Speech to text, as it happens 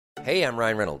Hey, I'm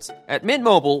Ryan Reynolds. At Mint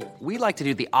Mobile, we like to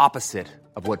do the opposite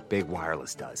of what Big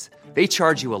Wireless does. They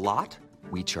charge you a lot,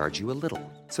 we charge you a little.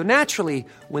 So naturally,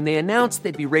 when they announced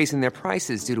they'd be raising their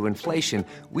prices due to inflation,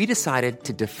 we decided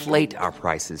to deflate our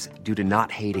prices due to not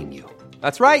hating you.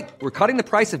 That's right. We're cutting the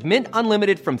price of Mint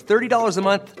Unlimited from $30 a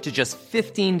month to just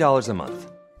 $15 a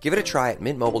month. Give it a try at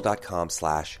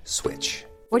mintmobile.com/switch.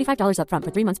 $45 up front for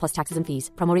 3 months plus taxes and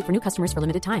fees. Promo rate for new customers for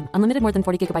limited time. Unlimited more than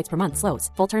 40 gigabytes per month. Slows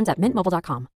full terms at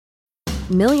mintmobile.com.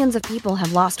 Millions of people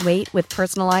have lost weight with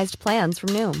personalized plans from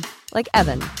Noom. Like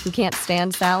Evan, who can't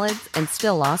stand salads and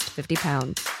still lost 50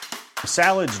 pounds.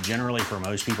 Salads generally for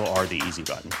most people are the easy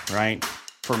button, right?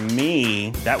 For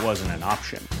me, that wasn't an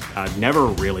option. I never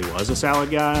really was a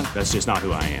salad guy. That's just not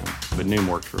who I am. But Noom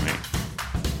worked for me.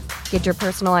 Get your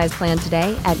personalized plan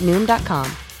today at Noom.com.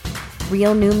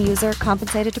 Real Noom user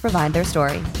compensated to provide their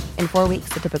story. In 4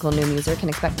 weeks, the typical Noom user can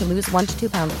expect to lose 1 to 2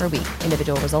 pounds per week.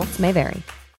 Individual results may vary.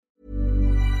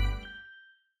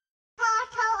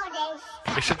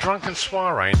 It's a drunken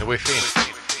soiree in the within.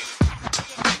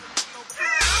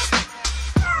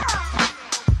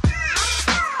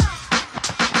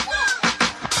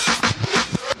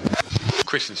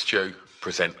 Chris and Stu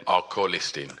present Hardcore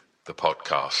Listing, the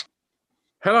podcast.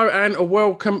 Hello and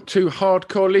welcome to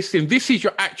Hardcore Listing. This is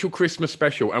your actual Christmas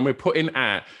special, and we're putting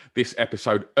out this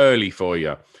episode early for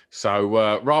you.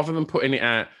 So rather than putting it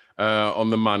out on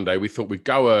the Monday, we thought we'd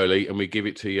go early and we give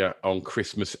it to you on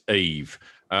Christmas Eve.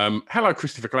 Hello,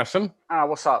 Christopher Glasson.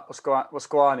 What's up? What's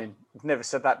going on? I've never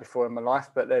said that before in my life,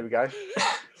 but there we go.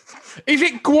 Is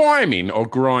it gwiming or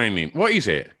grinding? What is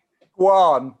it?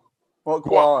 Guan. What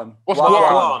guan? What's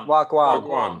guan?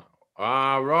 Wagwan.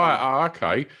 Ah, right. Ah,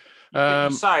 okay. You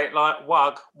can say it like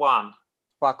wag one.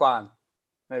 Wagwan.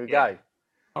 There we go.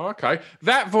 Oh, okay.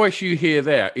 That voice you hear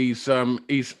there is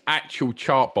actual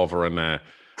chart bothering there.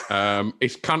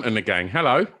 It's Cunt and the gang.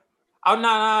 Hello. Oh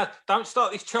no! Don't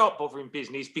start this chart bothering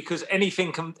business because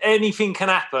anything can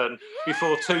happen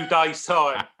before 2 days'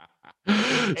 time.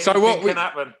 So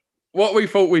what we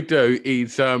thought we'd do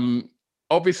is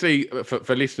obviously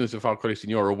for listeners of Hardcore Listing,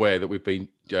 you're aware that we've been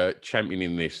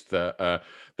championing this that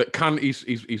Cunt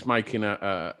is making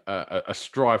a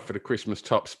strive for the Christmas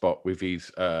top spot with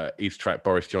his track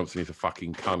Boris Johnson is a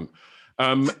fucking cunt,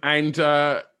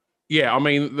 Yeah, I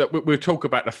mean, we'll talk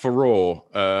about the furore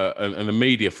and the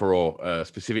media furore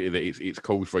specifically that it's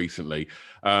caused recently.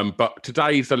 But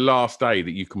today is the last day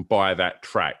that you can buy that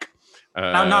track.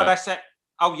 No, that's it.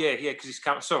 Oh, yeah, because it's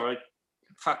coming. Sorry,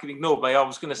 fucking ignore me. I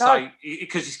was going to say,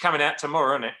 because it's coming out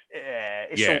tomorrow, isn't it? Yeah,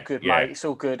 it's all good, mate. It's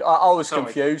all good. I was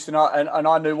confused and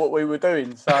I knew what we were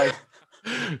doing, so...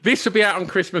 This will be out on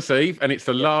Christmas Eve, and it's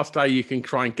the last day you can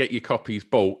try and get your copies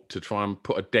bought to try and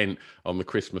put a dent on the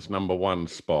Christmas #1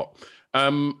 spot.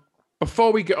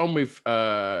 Before we get on with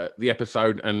the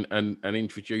episode and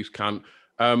introduce Cunt,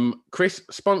 Chris,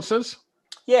 sponsors?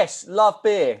 Yes, Love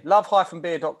Beer,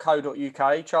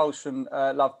 love-beer.co.uk. Charles from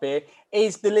Love Beer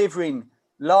is delivering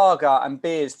lager and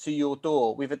beers to your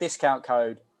door with a discount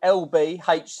code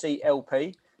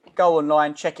LBHCLP. Go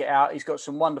online, check it out. He's got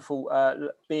some wonderful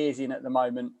beers in at the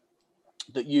moment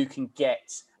that you can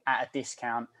get at a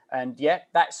discount. And yeah,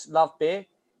 that's Love Beer.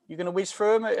 You're going to whiz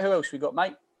through them. Who else we got,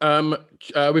 mate?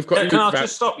 We've got. Can I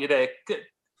just stop you there?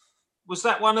 Was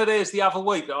that one of theirs the other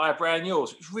week that I had around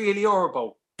yours? It was really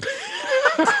horrible.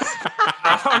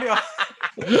 I'm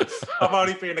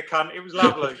only being a cunt. It was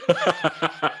lovely.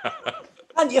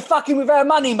 And you're fucking with our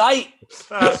money, mate.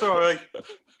 Sorry.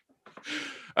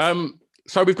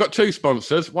 So we've got two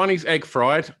sponsors. One is Egg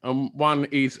Fried and one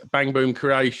is Bang Boom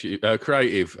Creative.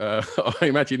 I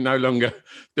imagine no longer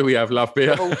do we have Love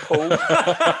Beer. Oh, Paul.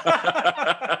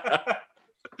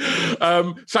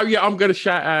 So yeah, I'm going to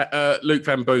shout out Luke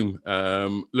Van Boom.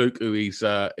 Luke, who he's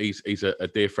a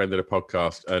dear friend of the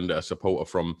podcast and a supporter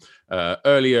from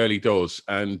early doors.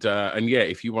 And yeah,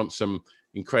 if you want some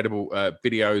incredible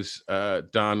videos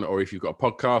done, or if you've got a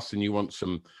podcast and you want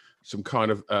some kind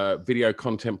of video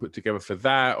content put together for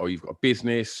that, or you've got a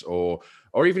business, or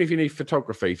even if you need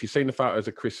photography. If you've seen the photos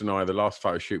of Chris and I, the last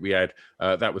photo shoot we had,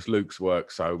 that was Luke's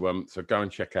work. So go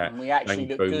and check out. And we actually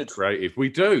look good. Creative. We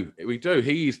do.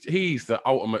 He's the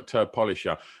ultimate turd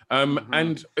polisher.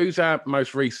 And who's our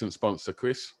most recent sponsor,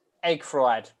 Chris? Egg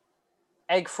Fried.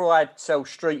 Egg Fried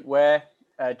sells streetwear,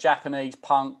 Japanese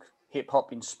punk, hip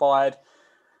hop inspired.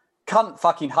 Cunt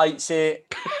fucking hates it.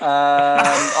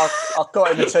 I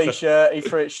got him a t-shirt. He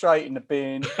threw it straight in the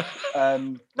bin.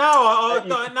 No,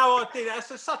 I did.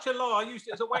 That's such a lie. I used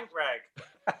it as a wank rag.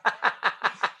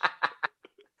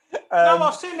 No,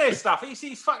 I've seen their stuff.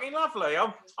 He's fucking lovely.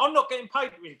 I'm not getting paid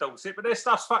to endorse it, but their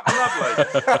stuff's fucking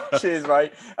lovely. Cheers,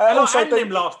 mate. And also, them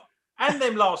And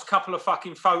them last couple of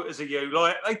fucking photos of you,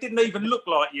 like they didn't even look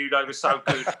like you. They were so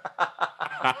good.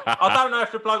 I don't know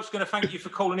if the bloke's going to thank you for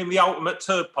calling him the ultimate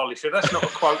turd polisher. That's not a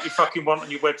quote you fucking want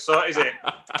on your website, is it?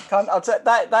 I'll tell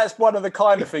that's one of the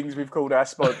kind of things we've called our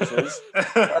sponsors.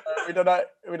 We don't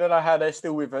know how they're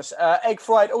still with us. Egg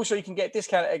fried. Also, you can get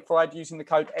discount egg fried using the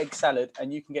code egg salad,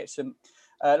 and you can get some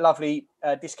lovely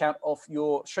discount off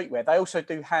your streetwear. They also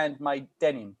do handmade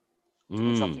denim,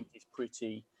 which I think is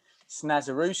pretty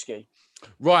snazarooski.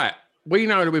 Right. We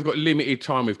know that we've got limited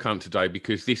time with Cunt today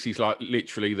because this is like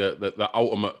literally the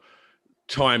ultimate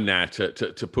time now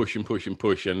to push and push and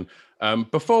push. And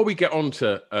before we get on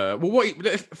to,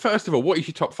 first of all, what is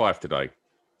your top 5 today?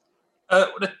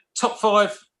 The top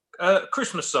 5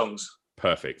 Christmas songs.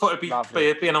 Perfect. Thought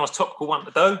it'd be a nice topical one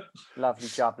to do. Lovely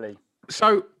jubbly.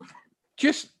 So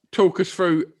just talk us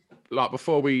through, like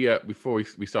before we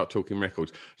start talking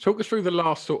records, talk us through the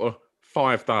last sort of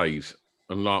 5 days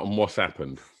and like on what's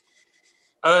happened.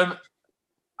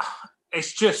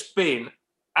 It's just been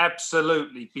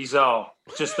absolutely bizarre.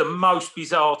 Just the most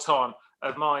bizarre time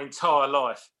of my entire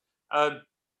life. I'm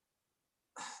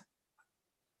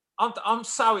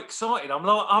so excited. I'm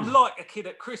like a kid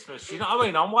at Christmas. You know what I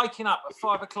mean? I'm waking up at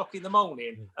 5 o'clock in the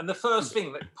morning, and the first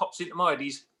thing that pops into my head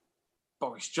is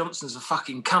Boris Johnson's a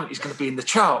fucking cunt. He's going to be in the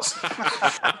charts.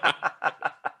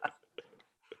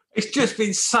 It's just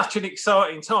been such an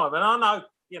exciting time. And I know,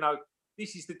 you know,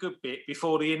 this is the good bit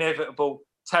before the inevitable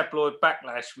tabloid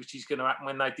backlash, which is going to happen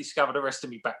when they discover the rest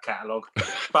of my back catalogue.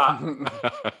 But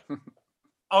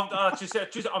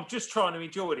I'm just trying to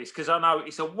enjoy this because I know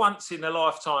it's a once in a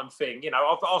lifetime thing. You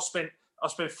know, I've spent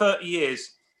 30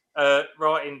 years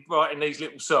writing these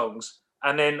little songs.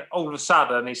 And then all of a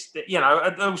sudden, it's, you know,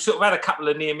 I've sort of had a couple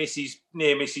of near misses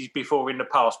before in the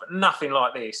past, but nothing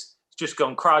like this. It's just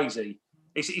gone crazy.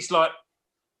 It's like,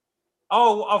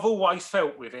 I've always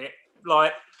felt with it,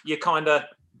 like you're kind of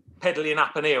pedaling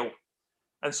up an hill.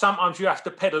 And sometimes you have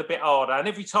to pedal a bit harder. And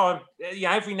every time,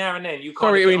 every now and then you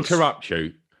kind Sorry of... to interrupt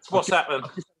you. What's happened?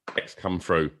 It's come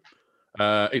through.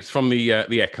 It's from the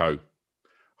Echo.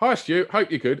 Hi, Stu.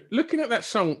 Hope you're good. Looking at that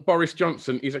song, Boris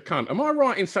Johnson is a cunt. Am I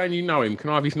right in saying you know him? Can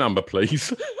I have his number,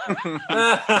 please?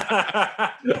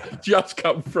 Just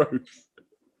come through.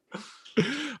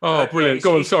 Oh, brilliant.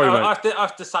 Go on. Sorry, mate. I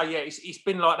have to say, it's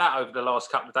been like that over the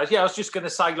last couple of days. Yeah, I was just going to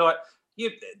say, like,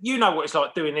 you know what it's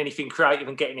like doing anything creative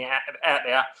and getting it out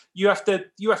there. You have to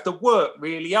work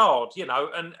really hard, you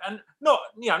know, and not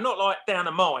like down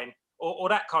a mine or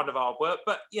that kind of hard work,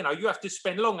 but, you know, you have to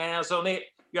spend long hours on it.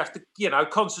 You have to, you know,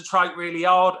 concentrate really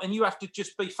hard, and you have to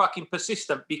just be fucking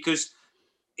persistent because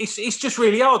it's just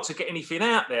really hard to get anything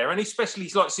out there. And especially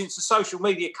like since the social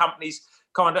media companies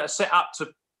kind of are set up to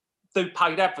do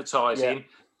paid advertising,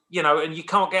 you know, and you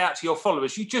can't get out to your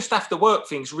followers. You just have to work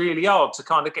things really hard to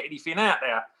kind of get anything out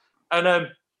there. And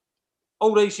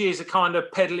all these years of kind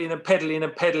of pedaling, and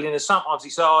sometimes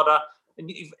it's harder. And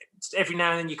every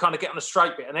now and then you kind of get on a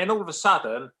straight bit. And then all of a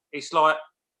sudden, it's like,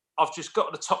 I've just got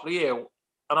to the top of the hill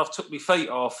and I've took my feet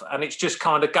off and it's just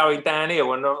kind of going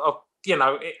downhill. And, you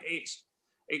know,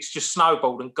 it's just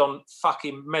snowballed and gone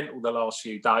fucking mental the last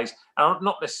few days. And I'm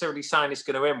not necessarily saying it's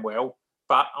going to end well,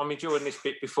 but I'm enjoying this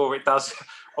bit before it does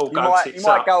all go tits up.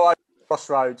 You might go over the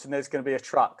crossroads and there's going to be a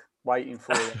truck waiting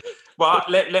for you. Well,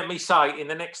 let me say, in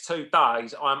the next 2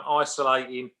 days, I'm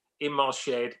isolating in my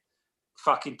shed.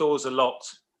 Fucking doors are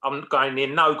locked. I'm going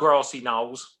in no grassy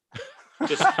knolls.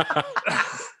 Just...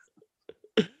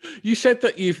 You said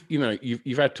that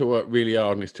you've had to work really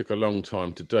hard and it took a long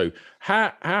time to do.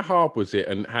 How hard was it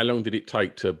and how long did it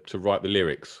take to write the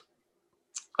lyrics?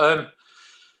 Yeah,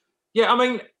 I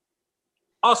mean,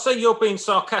 I'll say you're being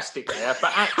sarcastic there,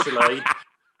 but actually,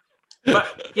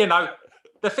 you know,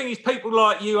 the thing is, people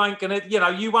like you ain't gonna, you know,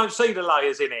 you won't see the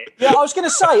layers in it. Yeah, I was going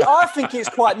to say, I think it's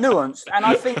quite nuanced, and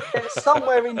I think there's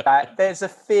somewhere in that there's a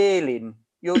feeling.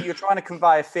 You're trying to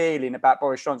convey a feeling about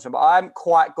Boris Johnson, but I haven't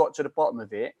quite got to the bottom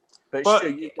of it. But Stu,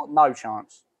 you've got no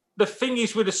chance. The thing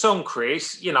is with a song,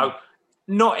 Chris, you know,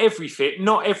 not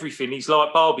everything is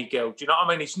like Barbie Girl. Do you know what I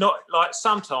mean? It's not like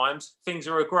sometimes things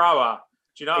are a grower.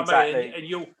 Do you know what I mean? And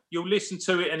you'll listen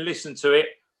to it, and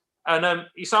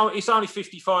it's only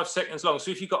 55 seconds long.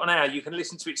 So if you've got an hour, you can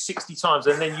listen to it 60 times,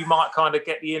 and then you might kind of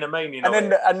get the inner meaning.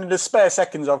 And the spare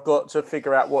seconds I've got to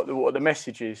figure out what the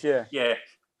message is. Yeah. Yeah.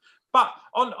 But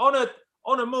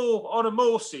on a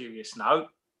more serious note,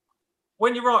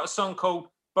 when you write a song called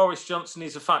Boris Johnson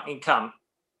is a fucking cunt,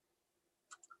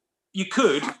 you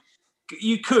could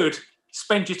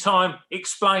spend your time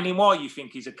explaining why you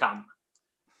think he's a cunt,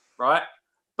 right?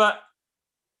 But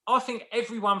I think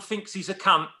everyone thinks he's a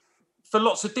cunt for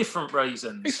lots of different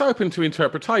reasons. It's open to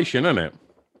interpretation, isn't it?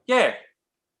 Yeah.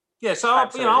 Yeah, so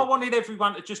Absolutely. I wanted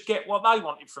everyone to just get what they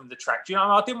wanted from the track. Do you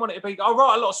know, I didn't want it to be. I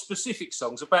write a lot of specific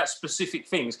songs about specific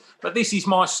things, but this is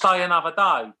my Stay Another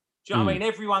Day. Do you know what I mean?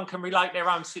 Everyone can relate their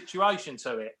own situation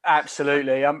to it.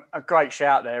 Absolutely, a great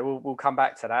shout there. We'll come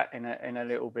back to that in a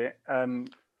little bit. All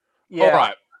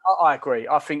right. I agree.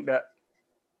 I think that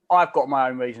I've got my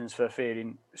own reasons for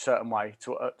feeling a certain way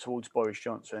towards Boris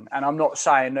Johnson, and I'm not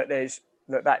saying that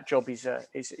that job is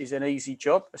an easy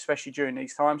job, especially during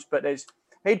these times. But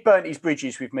he'd burnt his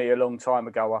bridges with me a long time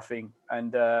ago, I think,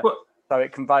 and so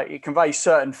it conveys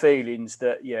certain feelings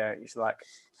that it's like.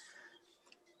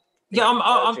 Yeah,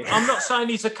 I'm not saying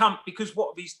he's a cunt because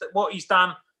what he's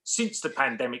done since the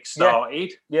pandemic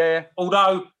started. Yeah.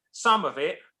 Although some of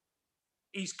it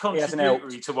he's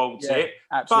contributory towards it.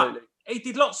 Absolutely. But he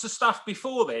did lots of stuff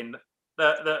before then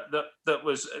that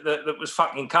was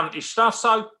fucking cuntish stuff.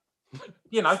 So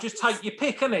just take your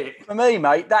pick, innit? For me,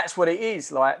 mate, that's what it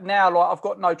is. Like now, I've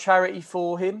got no charity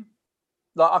for him.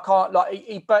 Like I can't,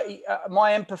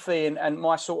 my empathy and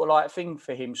my sort of thing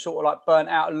for him sort of burnt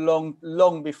out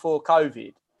long before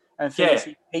COVID, and things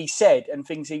he said and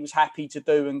things he was happy to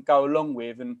do and go along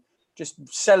with, and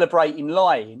just celebrating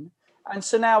lying. And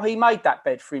so now he made that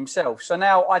bed for himself. So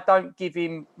now I don't give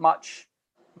him much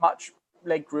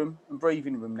leg room and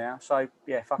breathing room now. So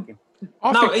yeah, fuck him.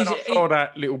 I saw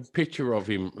that little picture of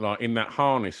him in that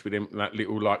harness with him, that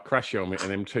little crash helmet and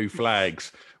them two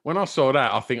flags. When I saw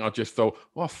that, I think I just thought,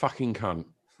 what a fucking cunt.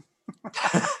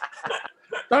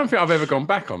 Don't think I've ever gone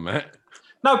back on that.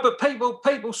 No, but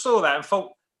people saw that and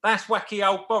thought, that's wacky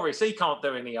old Boris. He can't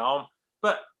do any harm.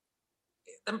 But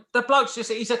the bloke's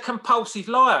he's a compulsive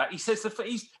liar. He says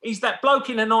he's that bloke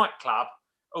in a nightclub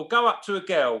who'll go up to a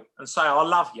girl and say, I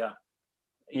love you.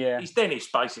 Yeah, he's Dennis,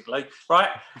 basically, right?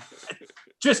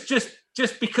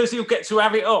 just because he'll get to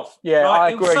have it off. Yeah, right? I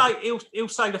agree. He'll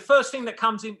say the first thing that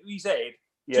comes into his head,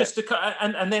 just to,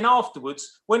 and then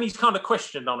afterwards, when he's kind of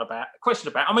questioned about.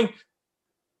 I mean,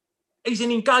 he's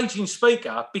an engaging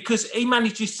speaker because he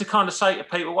manages to kind of say to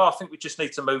people, "Well, I think we just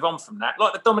need to move on from that."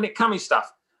 Like the Dominic Cummings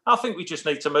stuff, I think we just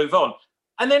need to move on.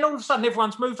 And then all of a sudden,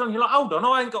 everyone's moved on. You're like, hold on,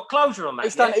 I ain't got closure on that.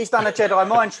 He's done a Jedi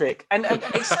mind trick, and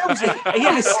it sells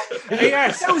it. He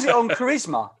sells it on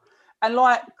charisma, and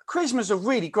charisma's a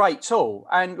really great tool,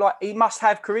 and he must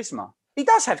have charisma. He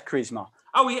does have charisma.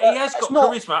 Oh, he has got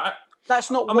charisma.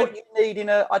 That's not what you need in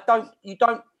a.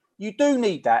 You do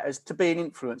need that as to be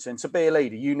an influencer and to be a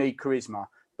leader. You need charisma,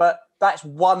 but that's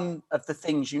one of the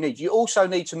things you need. You also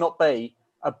need to not be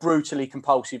a brutally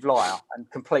compulsive liar and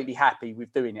completely happy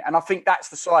with doing it. And I think that's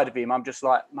the side of him. I'm just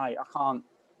like, mate, I can't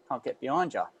get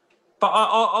behind you. But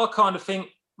I kind of think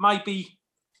maybe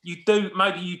you do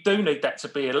need that to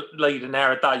be a leader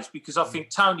nowadays, because I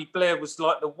think Tony Blair was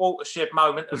like the watershed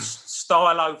moment of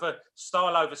style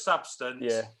over substance.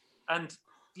 Yeah. And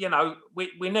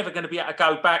we're never going to be able to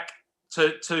go back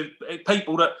to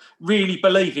people that really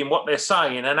believe in what they're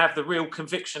saying and have the real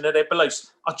conviction of their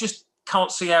beliefs. I just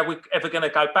can't see how we're ever going to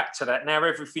go back to that. Now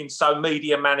everything's so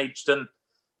media managed, and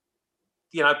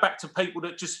back to people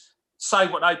that just say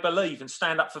what they believe and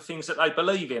stand up for things that they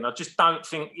believe in. I just don't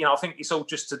think, I think it's all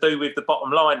just to do with the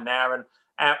bottom line now and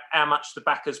how much the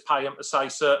backers pay them to say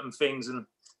certain things, and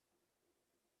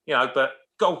but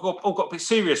all got to be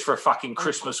serious for a fucking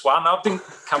Christmas one. I didn't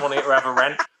come on here to have a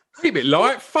rant. Keep it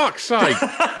light, fuck's sake.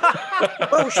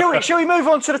 Well, shall we move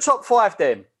on to the top 5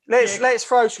 then? Let's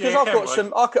throw, because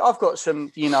I've got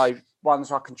some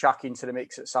ones I can chuck into the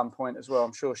mix at some point as well.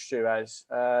 I'm sure Stu has.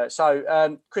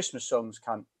 So Christmas songs,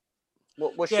 cunt.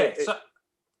 What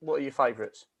are your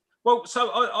favourites? Well,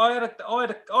 so I had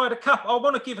a couple. I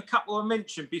want to give a couple of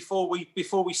mention before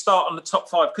we start on the top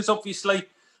 5, because obviously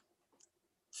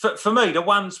for me the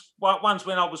ones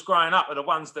when I was growing up are the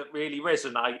ones that really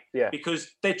resonate,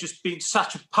 because they've just been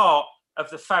such a part of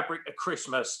the fabric of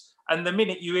Christmas. And the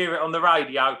minute you hear it on the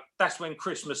radio, that's when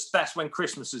Christmas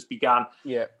has begun.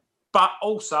 Yeah. But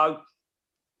also,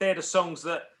 they're the songs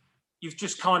that you've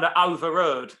just kind of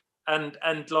overheard. And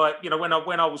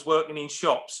when I was working in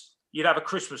shops, you'd have a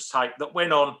Christmas tape that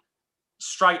went on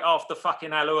straight after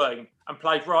fucking Halloween and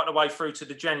played right the way through to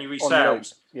the January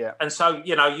sales. Yeah. And so,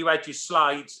 you had your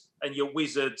Slades and your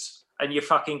Wizards and your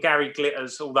fucking Gary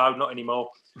Glitters, although not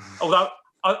anymore. Although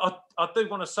I do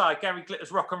want to say, Gary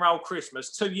Glitter's Rock and Roll Christmas,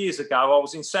 2 years ago, I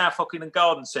was in South Hockingham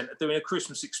Garden Centre doing a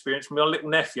Christmas experience with my little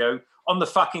nephew on the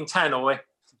fucking tannoy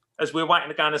as we're waiting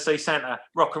to go and see Santa,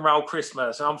 Rock and Roll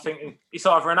Christmas. And I'm thinking, it's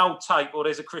either an old tape or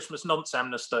there's a Christmas nonce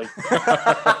amnesty.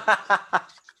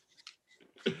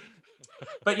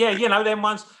 But yeah, them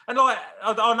ones. And I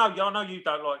know you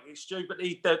don't like it, Stu, but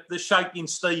the Shaking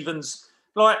Stevens,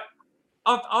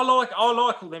 I like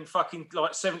all them fucking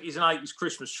like 70s and 80s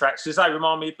Christmas tracks because they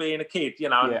remind me of being a kid, you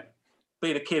know. Yeah.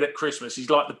 Being a kid at Christmas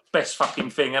is like the best fucking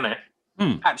thing, isn't it?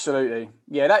 Absolutely.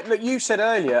 Yeah, look, you said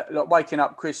earlier, like waking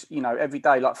up, every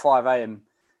day, like 5 a.m.,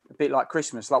 a bit like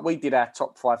Christmas. Like we did our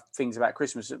top 5 things about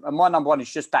Christmas. And my number one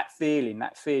is just that feeling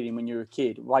when you're a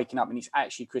kid, waking up and it's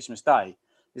actually Christmas Day.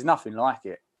 There's nothing like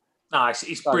it. No,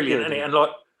 it's so brilliant, isn't it? And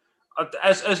like,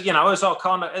 as you know, as I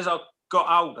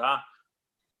got older,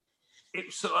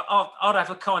 I'd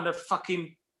have a kind of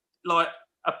fucking like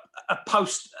a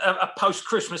post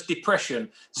Christmas depression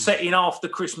setting after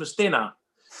Christmas dinner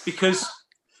because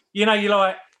you know you're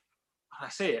like,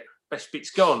 that's it, best bit's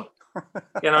gone,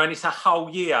 you know, and it's a whole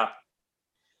year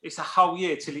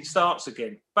till it starts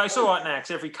again. But it's all right now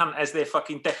because every cunt has their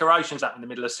fucking decorations up in the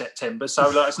middle of September, so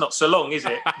like it's not so long, is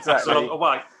it? Exactly. It's a long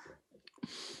away.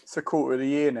 It's a quarter of the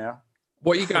year now.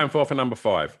 What are you going for number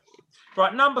 5?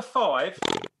 Right, number 5.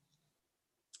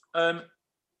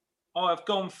 I've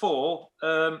gone for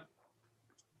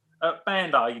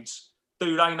Band-Aids.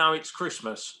 Do They Know It's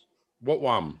Christmas? What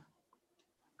one?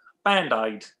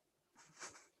 Band-Aid.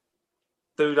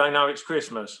 Do They Know It's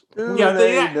Christmas? Do yeah,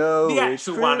 they know the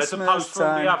actual it's one as opposed to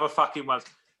all the time? other fucking ones.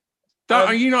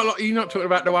 Are you not talking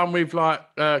about the one with like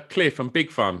Cliff and Big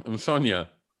Fun and Sonia?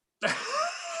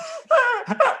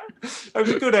 It was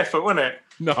a good effort, wasn't it?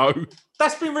 No.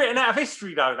 That's been written out of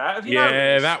history, though. Have you Yeah,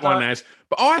 noticed? that one has.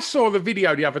 But I saw the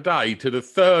video the other day to the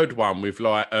third one with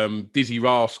like Dizzy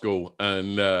Rascal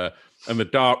and the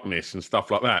Darkness and stuff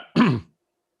like that.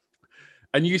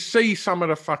 And you see some of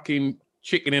the fucking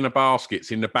chicken in a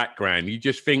baskets in the background. You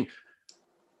just think,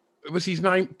 was his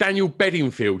name Daniel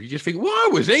Bedingfield? You just think, why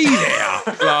was he there?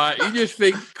 Like, you just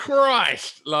think,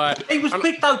 Christ! Like, he was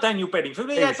big though, Daniel Bedingfield.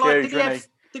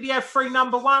 Did he have 3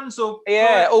 number ones or?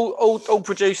 Yeah, all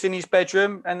produced in his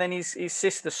bedroom, and then his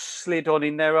sister slid on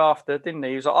in thereafter, didn't he?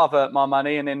 He was like, I've earned my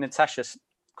money, and then Natasha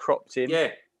cropped him.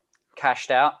 Yeah,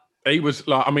 cashed out. He was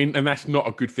like, I mean, and that's not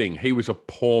a good thing. He was a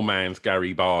poor man's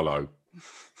Gary Barlow.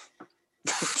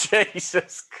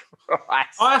 Jesus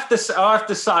Christ! I have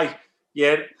to say,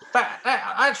 yeah. That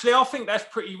actually, I think that's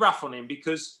pretty rough on him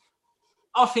because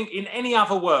I think in any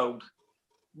other world,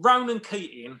 Ronan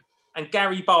Keating and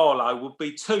Gary Barlow would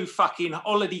be 2 fucking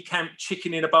holiday camp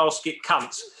chicken in a basket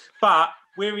cunts. But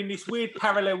we're in this weird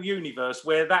parallel universe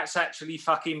where that's actually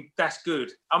that's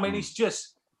good. I mean, it's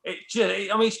just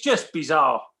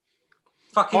bizarre.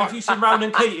 Fucking, have you seen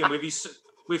Ronan Keating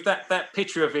with that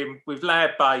picture of him with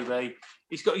Lad Baby?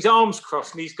 He's got his arms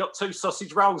crossed and he's got 2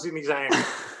 sausage rolls in his hand.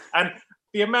 And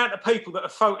the amount of people that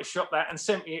have photoshopped that and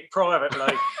sent me it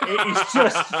privately, it is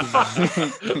just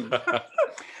fucking...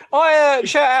 I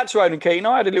shout out to Ronan Keating.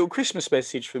 I had a little Christmas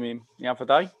message from him the other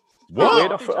day. What?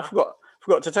 Weird. I forgot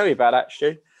to tell you about that,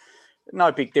 Stu.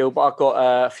 No big deal, but I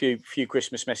got a few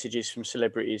Christmas messages from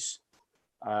celebrities.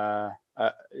 You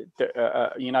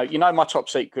know my top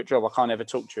secret job. I can't ever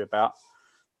talk to you about.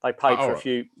 They paid for a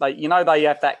few. They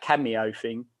have that cameo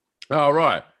thing. Oh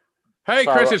right. Hey,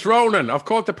 so, Chris, it's Ronan. I've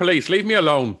called the police. Leave me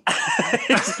alone.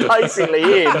 It's basically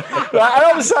him. And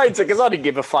I was saying to, because I didn't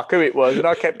give a fuck who it was, and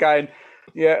I kept going.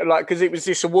 Yeah, like because it was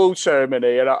this award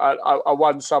ceremony, and I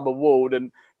won some award,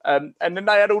 and then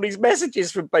they had all these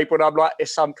messages from people, and I'm like,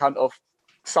 it's some kind of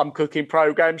some cooking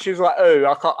program. She was like, oh,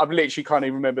 I literally can't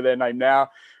even remember their name now,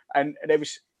 and there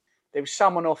was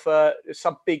someone off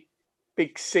some big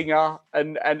singer,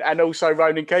 and also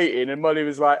Ronan Keating, and Molly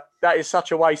was like, that is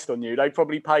such a waste on you. They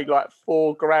probably paid like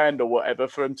 $4,000 or whatever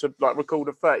for them to like record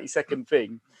a 30-second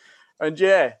thing, and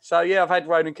I've had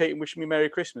Ronan Keating wish me Merry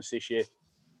Christmas this year.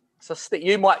 So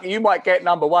you might get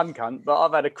number 1, cunt, but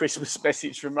I've had a Christmas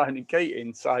message from Ronan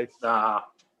Keating, so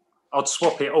I'd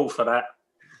swap it all for that.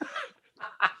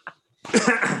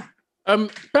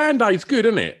 Band-Aid's good,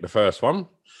 isn't it? The first one.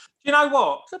 You know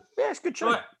what? It's a good show.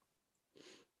 Like,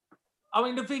 I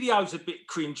mean, the video's a bit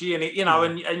cringy in it, you know,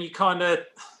 and you kind of,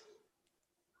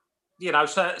 you know,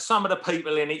 so some of the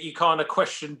people in it, you kind of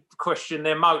question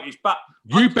their motives. But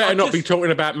you better not be talking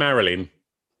about Marilyn.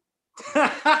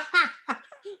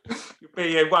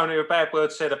 You won't hear a bad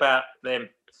word said about them.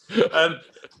 No,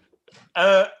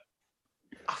 I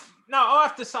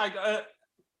have to say,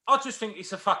 I just think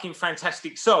it's a fucking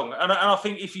fantastic song, and I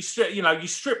think if you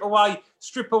strip away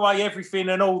everything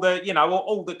and all the, you know,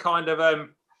 all the kind of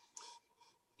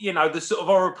you know, the sort of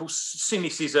horrible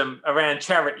cynicism around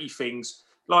charity things,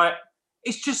 like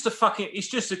it's just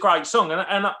a great song,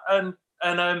 and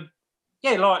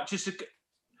like just a.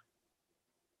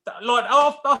 Like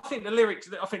I think the lyrics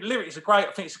are great.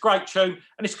 I think it's a great tune,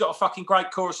 and it's got a fucking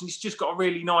great chorus, and it's just got a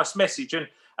really nice message, and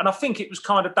I think it was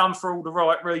kind of done for all the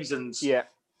right reasons. Yeah.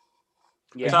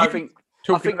 So, I think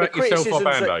Talking about yourself or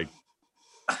Band-Aid?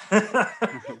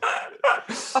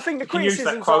 I think the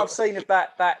criticisms that I've seen of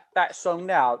that song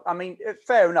now, I mean,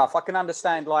 fair enough. I can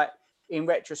understand, like, in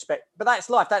retrospect, but that's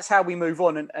life. That's how we move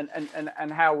on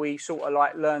and how we sort of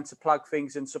like learn to plug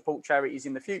things and support charities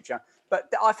in the future.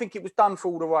 But I think it was done for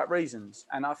all the right reasons.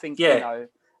 And I think, you know,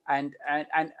 and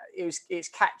it's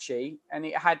catchy and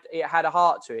it had a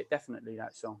heart to it. Definitely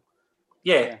that song.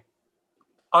 Yeah.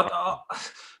 I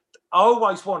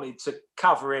always wanted to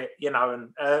cover it, you know, and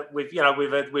with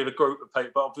a group of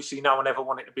people. But obviously, no one ever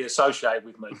wanted to be associated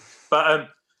with me. But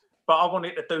I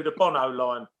wanted to do the Bono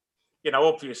line, you know,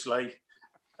 obviously.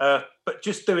 But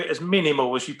just do it as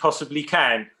minimal as you possibly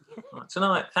can. Right,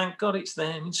 tonight, thank God it's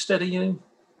them instead of you.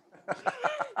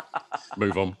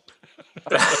 Move on.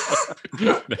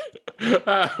 Because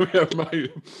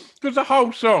the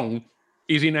whole song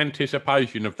is in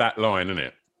anticipation of that line, isn't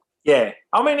it? Yeah,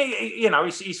 I mean, you know,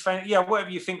 he's yeah. Whatever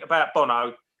you think about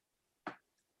Bono,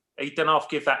 he done half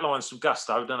give that line some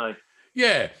gusto, doesn't he?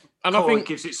 Yeah, and Corey I think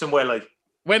gives it some welly.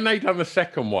 When they done the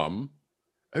second one,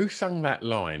 who sung that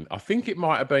line? I think it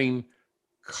might have been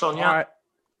Sonia,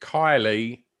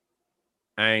 Kylie,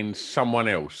 and someone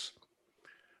else.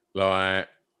 Like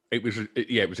it was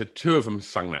the two of them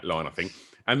sung that line, I think.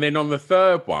 And then on the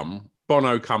third one,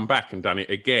 Bono come back and done it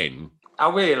again.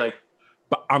 Oh, really?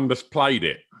 But underplayed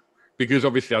it. Because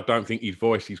obviously I don't think his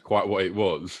voice is quite what it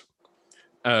was.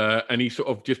 And he sort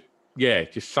of just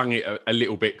sung it a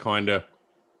little bit, kind of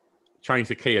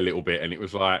changed the key a little bit. And it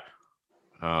was like,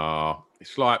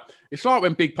 it's like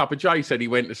when Big Papa J said he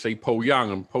went to see Paul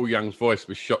Young and Paul Young's voice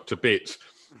was shot to bits.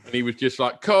 And he was just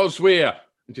like, "'Cause we're,"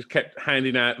 and just kept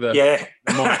handing out the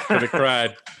mic to the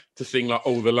crowd to sing like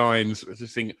all the lines. To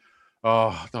sing,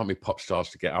 don't be pop stars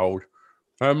to get old.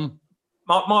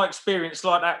 My experience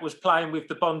like that was playing with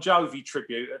the Bon Jovi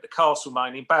tribute at the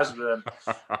Castlemaine in Basildon.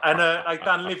 And they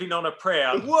done Living on a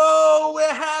Prayer. Whoa,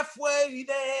 we're halfway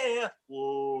there.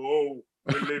 Whoa,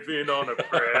 we're living on a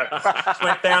prayer. Just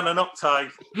went down an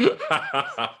octave.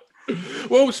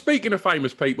 Well, speaking of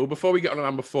famous people, before we get on to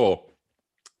number 4,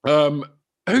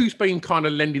 who's been kind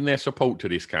of lending their support to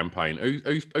this campaign?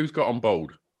 Who's got on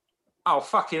board? Oh,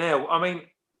 fucking hell. I mean,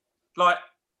 like...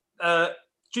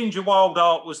 Ginger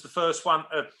Wildheart was the first one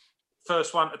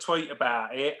to tweet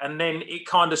about it, and then it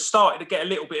kind of started to get a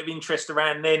little bit of interest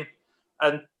around then.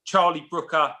 And Charlie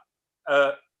Brooker,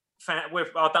 I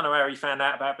don't know how he found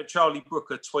out about it, but Charlie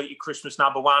Brooker tweeted Christmas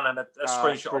 #1 and a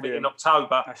screenshot of it in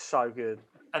October. That's so good.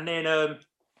 And then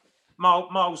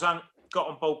Miles Hunt got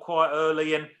on board quite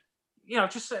early, and you know,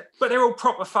 but they're all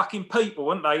proper fucking people,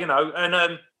 aren't they? You know,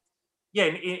 and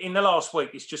in the last week,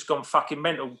 it's just gone fucking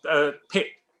mental.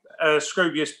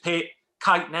 Scroobius Pit,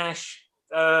 Kate Nash,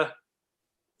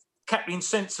 Captain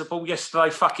Sensible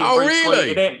yesterday fucking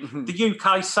retweeted it. The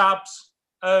UK subs,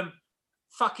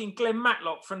 fucking Glenn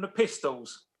Matlock from the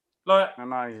Pistols. Like,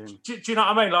 amazing. Do you know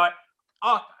what I mean? Like,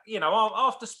 I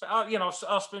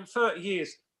spent 30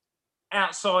 years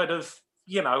outside of,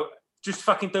 you know, just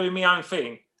fucking doing my own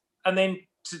thing. And then,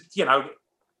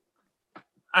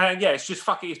 it's just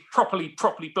fucking properly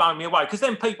blown me away. Because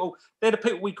then they're the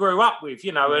people we grew up with,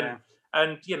 you know, and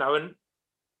when, you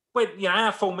know,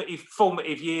 our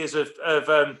formative years of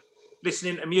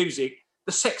listening to music,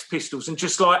 the Sex Pistols, and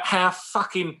just like how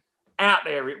fucking out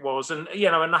there it was. And, you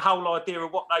know, and the whole idea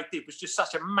of what they did was just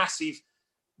such a massive,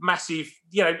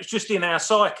 you know, it was just in our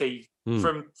psyche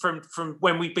from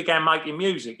when we began making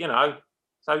music, you know.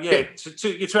 So,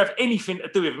 to have anything to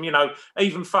do with them, you know,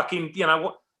 even fucking, you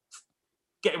know,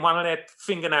 getting one of their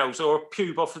fingernails or a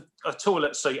pube off a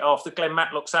toilet seat after Glenn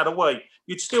Matlock's had a wee,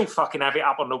 you'd still fucking have it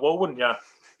up on the wall, wouldn't you?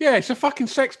 Yeah, it's a fucking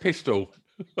Sex Pistol.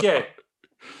 Yeah.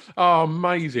 Oh,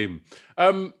 amazing.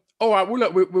 All right, well,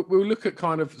 look, we'll look at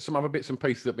kind of some other bits and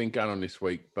pieces that have been going on this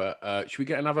week, but should we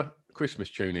get another Christmas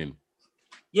tune in?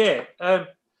 Yeah.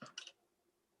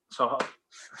 So,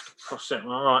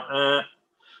 all right.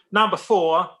 Number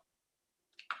 4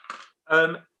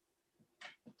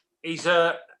 is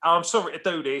I'm sorry to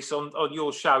do this on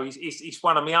your show. It's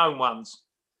one of my own ones.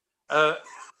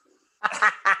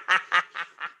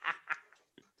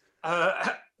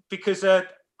 Because I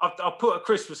put a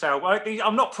Christmas album.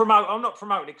 I'm not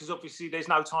promoting it because obviously there's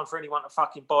no time for anyone to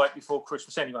fucking buy it before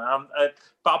Christmas anyway.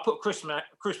 But I put a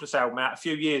Christmas album out a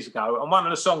few years ago, and one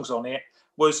of the songs on it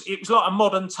was like a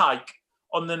modern take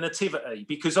on the Nativity,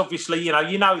 because obviously you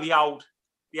know the old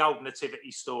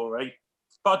Nativity story.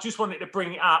 But I just wanted to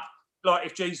bring it up, like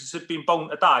if Jesus had been born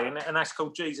today, and that's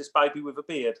called Jesus Baby with a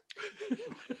Beard.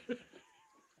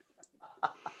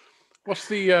 What's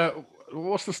the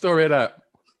story of that?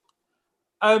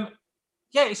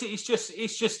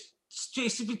 It's just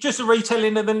it's just a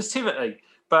retelling of the Nativity,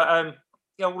 but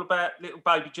all about little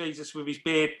baby Jesus with his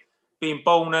beard being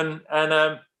born and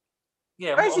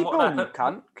Where's he born,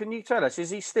 cunt? Can you tell us?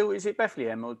 Is it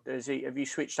Bethlehem, or have you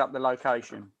switched up the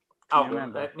location?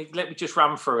 Let me just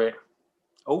run through it.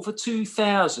 Over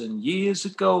 2,000 years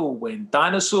ago, when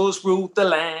dinosaurs ruled the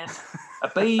land, a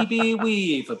baby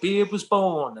with a beard was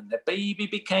born, and the baby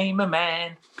became a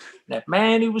man. That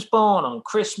man who was born on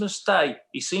Christmas Day,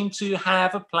 he seemed to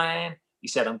have a plan. He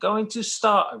said, I'm going to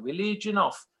start a religion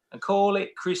off and call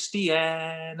it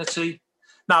Christianity.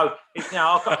 No,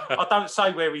 I don't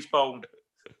say where he's born.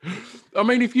 I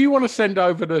mean, if you want to send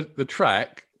over the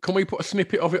track, can we put a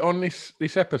snippet of it on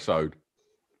this episode?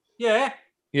 Yeah.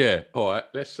 Yeah. All right.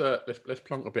 Let's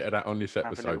plonk a bit of that on this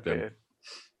episode then.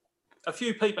 A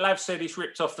few people have said it's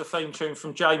ripped off the theme tune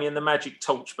from Jamie and the Magic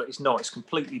Torch, but it's not. It's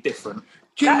completely different.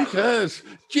 Jesus.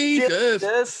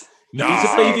 No. He's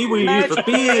a baby with a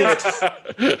beard.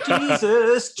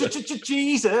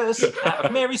 Jesus. Out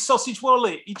of Mary's sausage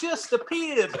wallet, he just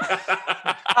appeared.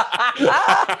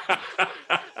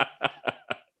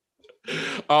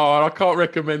 Oh, and I can't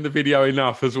recommend the video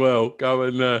enough as well. Go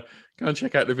and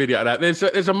check out the video of that.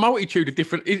 There's a multitude of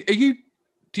different. Do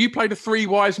you play the Three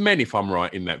Wise Men, if I'm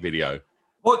right, in that video?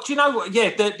 Well, do you know what?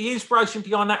 Yeah, the inspiration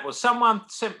behind that was someone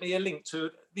sent me a link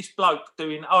to this bloke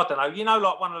doing, I don't know,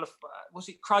 like one of the, was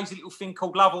it Crazy Little Thing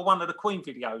Called Love, or one of the Queen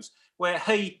videos, where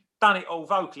he done it all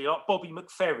vocally, like Bobby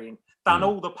McFerrin, done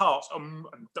all the parts, like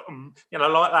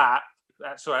that.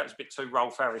 Sorry, it's a bit too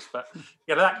Rolf Harris, but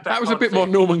yeah, that was a bit more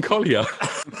Norman Collier.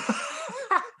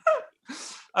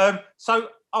 So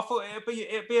I thought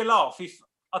it'd be a laugh if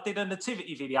I did a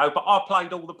nativity video, but I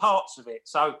played all the parts of it.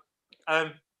 So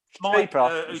Mike,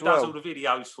 who does all the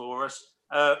videos for us,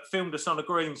 filmed us on a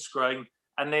green screen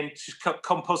and then just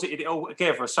composited it all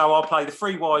together. So I play the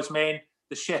Three Wise Men,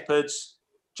 the shepherds,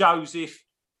 Joseph,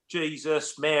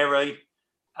 Jesus, Mary,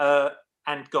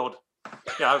 and God.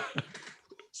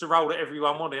 It's a role that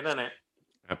everyone wanted, isn't it?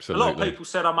 Absolutely. A lot of people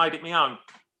said I made it my own.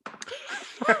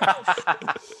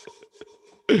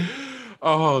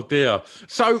 Oh dear.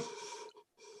 So,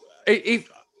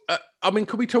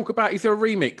 can we talk about? Is there a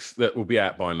remix that will be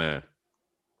out by now?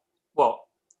 What,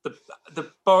 the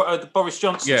Boris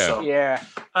Johnson song? Yeah.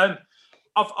 I've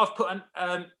put an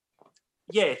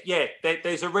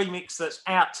There's a remix that's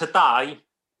out today,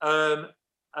 done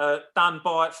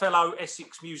by fellow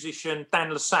Essex musician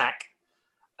Dan Lassac,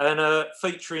 and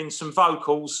featuring some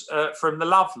vocals from the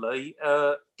lovely,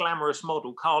 glamorous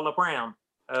model Carla Brown.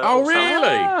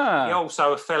 Really?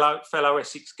 Also a fellow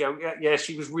Essex girl. Yeah,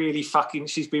 she was really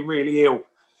she's been really ill.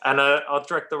 And I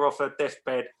dragged her off her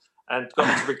deathbed and got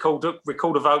her to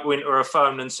record a vocal into her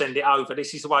phone and send it over.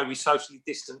 This is the way we socially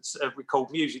distance record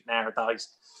music nowadays.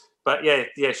 But yeah,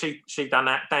 she done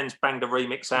that. Dan's banged a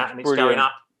remix out and it's going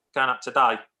up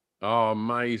today. Oh,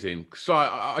 amazing. So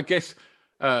I guess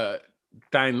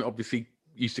Dan obviously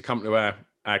used to come to our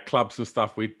clubs and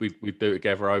stuff. We'd do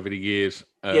together over the years.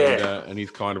 And he's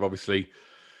kind of obviously,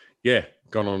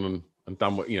 gone on and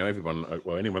done what,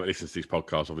 anyone that listens to this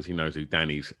podcast obviously knows who Dan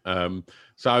is.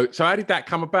 So how did that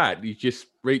come about? Did you just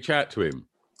reach out to him?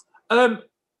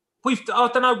 We've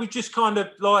just kind of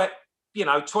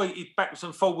tweeted backwards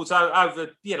and forwards over,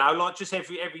 just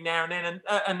every now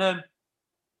and then.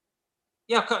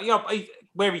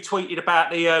 Where he tweeted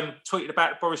about the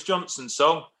Boris Johnson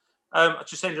song. I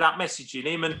just ended up messaging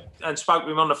him and spoke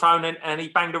to him on the phone, and he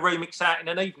banged a remix out in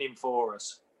an evening for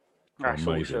us. That's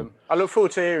awesome. I look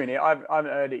forward to hearing it. I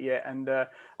haven't heard it yet, and I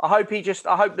hope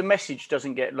the message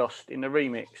doesn't get lost in the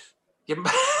remix. Yeah.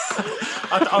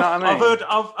 I've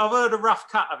heard a rough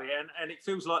cut of it, and it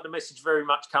feels like the message very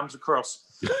much comes across.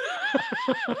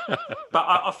 But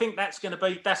I think that's going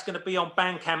to be on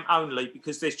Bandcamp only,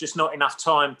 because there's just not enough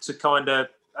time to kind of.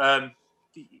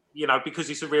 Because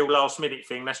it's a real last minute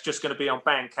thing, that's just going to be on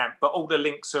Bandcamp. But all the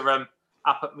links are up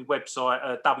at my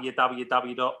website,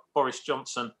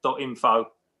 www.borisjohnson.info.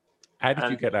 How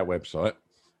did you get that website?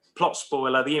 Plot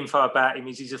spoiler, the info about him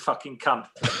is he's a fucking cunt.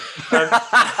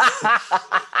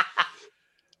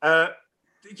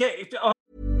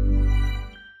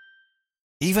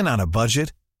 Even on a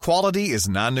budget, quality is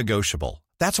non-negotiable.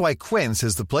 That's why Quince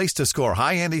is the place to score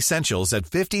high-end essentials at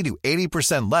 50 to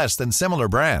 80% less than similar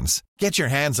brands. Get your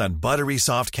hands on buttery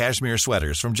soft cashmere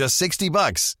sweaters from just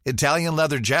 $60, Italian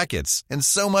leather jackets, and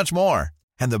so much more.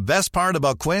 And the best part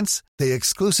about Quince, they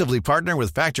exclusively partner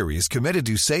with factories committed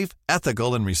to safe,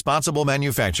 ethical, and responsible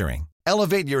manufacturing.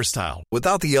 Elevate your style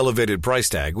without the elevated price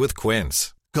tag with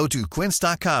Quince. Go to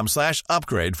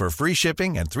quince.com/upgrade for free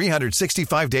shipping and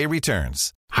 365-day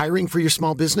returns. Hiring for your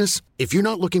small business? If you're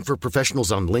not looking for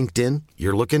professionals on LinkedIn,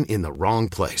 you're looking in the wrong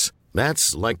place.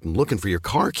 That's like looking for your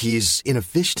car keys in a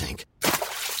fish tank.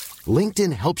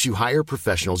 LinkedIn helps you hire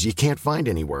professionals you can't find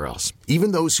anywhere else,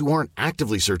 even those who aren't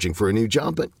actively searching for a new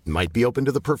job but might be open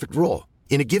to the perfect role.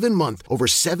 In a given month, over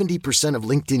 70% of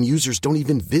LinkedIn users don't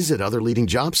even visit other leading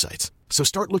job sites. So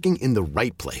start looking in the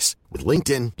right place. With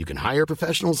LinkedIn, you can hire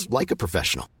professionals like a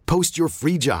professional. Post your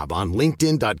free job on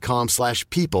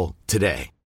linkedin.com/people today.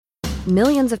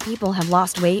 Millions of people have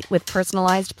lost weight with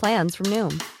personalized plans from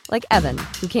Noom. Like Evan,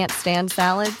 who can't stand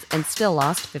salads and still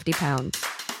lost 50 pounds.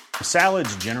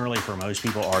 Salads generally for most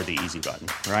people are the easy button,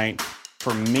 right?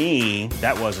 For me,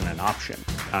 that wasn't an option.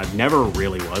 I never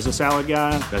really was a salad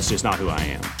guy. That's just not who I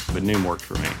am. But Noom worked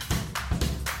for me.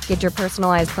 Get your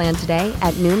personalized plan today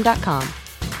at Noom.com.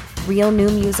 Real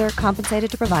Noom user compensated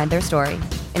to provide their story.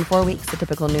 In 4 weeks, the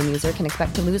typical Noom user can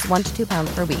expect to lose 1 to 2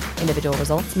 pounds per week. Individual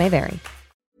results may vary.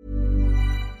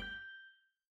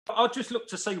 I just looked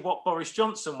to see what Boris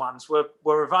Johnson ones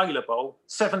were available.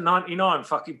 $7.99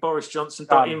 fucking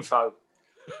borisjohnson.info.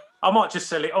 I might just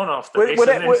sell it on after this.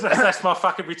 That's my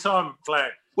fucking retirement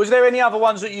plan. Was there any other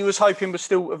ones that you was hoping were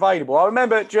still available? I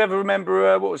remember, do you ever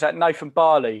remember, what was that, Nathan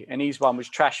Barley? And his one was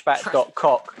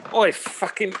trashbat.cock. Oi,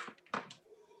 fucking...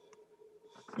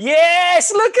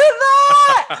 Yes, look at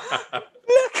that!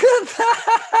 Look at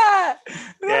that!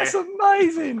 That's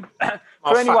amazing.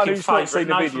 For anyone who's not seen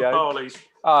the Nathan video. Barley's.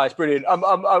 Oh, it's brilliant.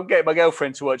 I'm getting my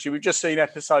girlfriend to watch it. We've just seen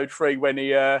episode 3 when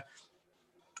he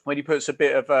puts a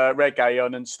bit of reggae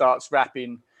on and starts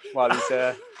rapping while he's...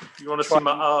 You want to see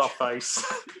my R face?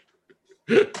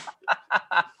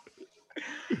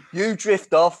 You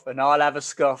drift off and I'll have a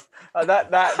scoff.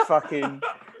 That fucking...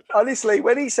 Honestly,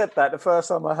 when he said that, the first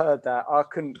time I heard that, I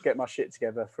couldn't get my shit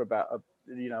together for about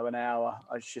an hour.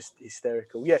 I was just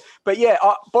hysterical. Yeah, but yeah,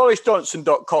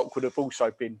 BorisJohnson.cock would have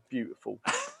also been beautiful.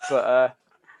 But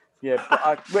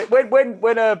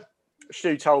when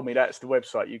Stu told me that's the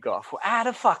website you got, I thought, how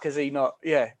the fuck has he not?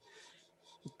 Yeah,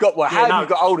 how have you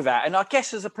got hold of that? And I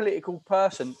guess as a political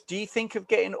person, do you think of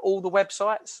getting all the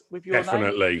websites with your name?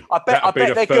 Definitely. I bet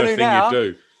they're going to now.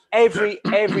 Do. Every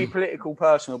political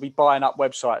person will be buying up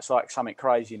websites like something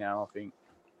crazy now, I think.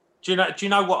 Do you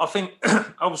know what I think?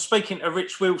 I was speaking to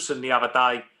Rich Wilson the other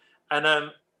day,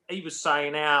 and he was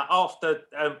saying how after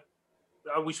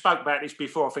we spoke about this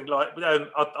before. I think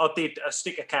I did a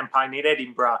sticker campaign in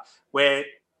Edinburgh where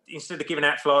instead of giving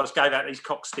out flyers, gave out these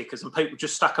cock stickers, and people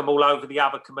just stuck them all over the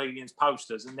other comedians'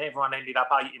 posters, and everyone ended up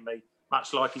hating me,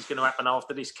 much like is going to happen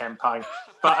after this campaign.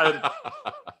 But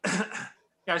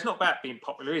yeah, it's not about being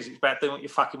popular, is it? It's about doing what you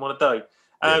fucking want to do.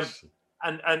 Yes.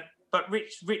 But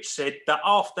Rich said that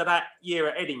after that year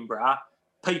at Edinburgh,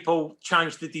 people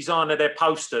changed the design of their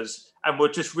posters and were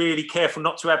just really careful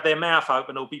not to have their mouth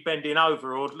open or be bending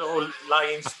over or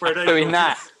laying spread eagle. Doing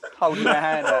that, holding their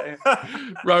hand out.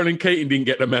 Roland Keating didn't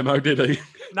get the memo, did he?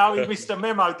 No, he missed the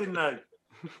memo, didn't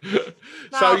he?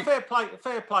 No, fair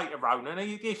play to Ronan.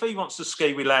 If he wants to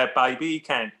ski with Loud Baby, he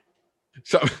can.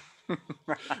 So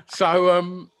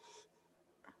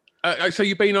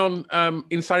you've been on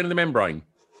Insane in the Membrane?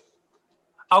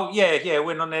 Oh yeah,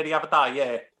 went on there the other day.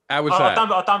 Yeah, how was that?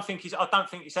 I don't think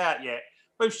it's out yet.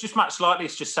 But it's just much like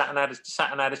this. Just sat and had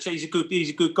a chat. He's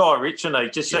a good guy, Rich, isn't he?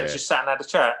 Just sat and had a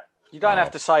chat. You don't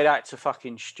have to say that to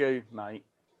fucking Stu, mate.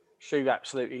 Stu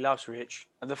absolutely loves Rich.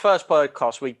 And the first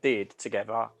podcast we did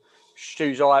together,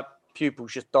 Stu's eye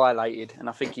pupils just dilated, and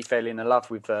I think he fell in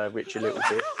love with Rich a little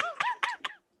bit.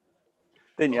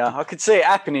 Didn't you? I could see it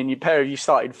happening. You pair of you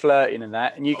started flirting and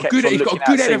that, and you kept. He's got a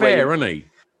good head of hair, hasn't he?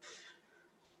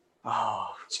 Oh,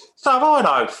 so have I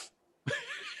know.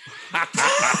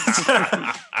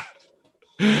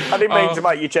 I didn't mean to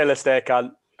make you jealous there,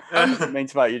 cunt. I didn't mean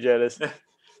to make you jealous.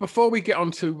 Before we get on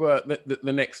to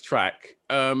the next track,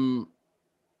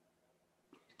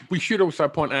 we should also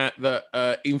point out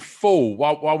that in full,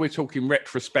 while we're talking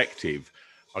retrospective,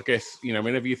 I guess,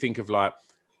 whenever you think of like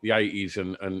the 80s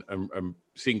and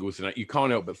singles and that, you can't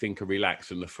help but think of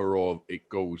Relax and the furore it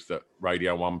caused that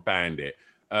Radio 1 banned it.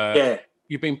 Yeah.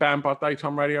 You've been banned by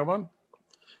Daytime Radio 1?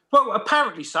 Well,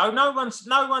 apparently so. No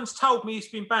one's told me it's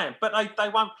been banned, but they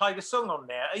won't play the song on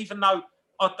there, even though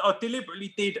I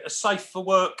deliberately did a Safe for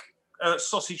Work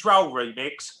Sausage Roll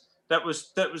remix that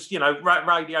was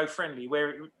radio friendly,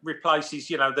 where it replaces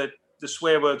the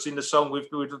swear words in the song with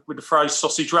the phrase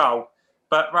sausage roll.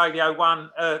 But Radio 1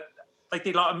 they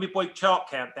did like a midweek chart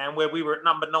countdown where we were at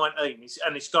number 19,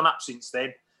 and it's gone up since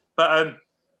then. But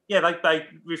they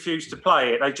refused to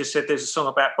play it. They just said there's a song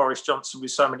about Boris Johnson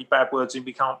with so many bad words and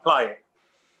we can't play it.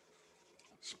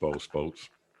 Spoil sports.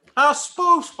 Oh,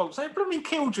 spoil sports. They're blooming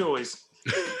killjoys.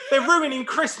 They're ruining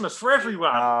Christmas for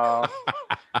everyone.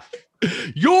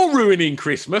 You're ruining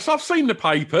Christmas. I've seen the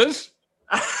papers.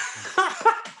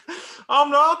 I'm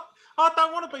not. I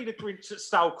don't want to be the Grinch that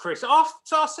stole Christmas.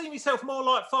 I see myself more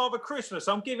like Father Christmas.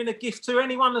 I'm giving a gift to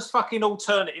anyone that's fucking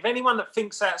alternative, anyone that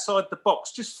thinks outside the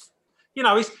box. Just,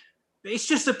 it's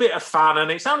just a bit of fun, and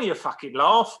it's only a fucking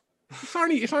laugh.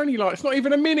 It's only like, it's not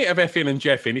even a minute of effing and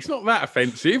jeffing. It's not that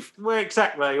offensive. Well,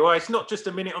 exactly. Well, it's not just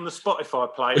a minute on the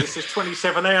Spotify playlist. There's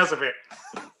 27 hours of it.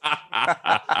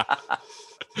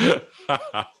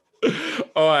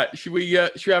 All right. Should we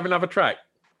have another track?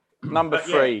 Number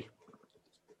 3. Yeah.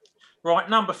 Right,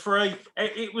 number 3.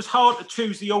 It was hard to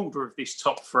choose the order of this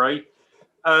top 3.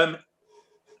 But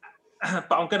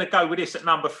I'm going to go with this at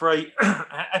number 3.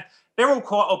 They're all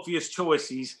quite obvious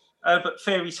choices. But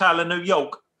Fairy Tale of New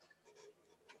York.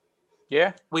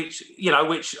 Yeah, which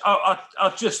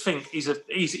I just think is a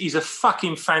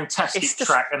fucking fantastic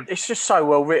track, and it's just so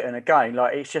well written. Again,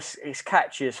 like it's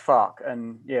catchy as fuck,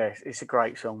 and yeah, it's a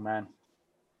great song, man.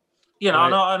 And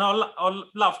I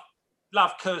love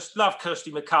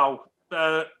Kirsty MacColl,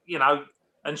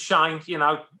 and Shane.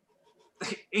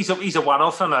 He's a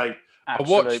one-off, isn't he?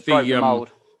 Absolutely.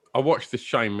 I watched the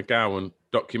Shane MacGowan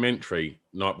documentary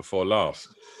night before last.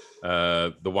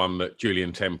 The one that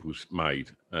Julian Temple's made,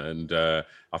 and I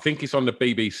think it's on the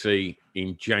BBC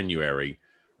in January.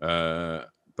 You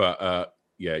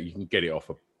can get it off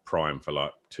of Prime for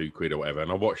like £2 or whatever.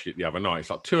 And I watched it the other night. It's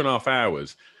like 2.5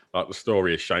 hours, like the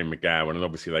story of Shane MacGowan, and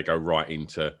obviously they go right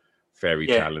into Fairy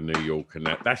Tale of New York, and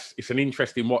it's an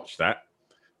interesting watch. That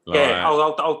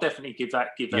I'll definitely give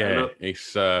that a look.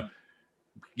 It's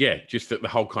just that the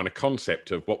whole kind of concept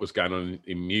of what was going on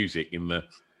in music in the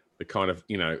kind of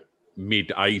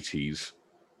mid-80s,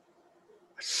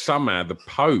 somehow the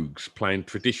Pogues playing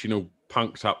traditional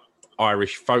punked up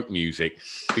Irish folk music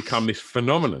become this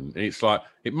phenomenon. And it's like,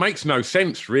 it makes no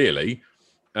sense really.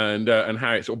 And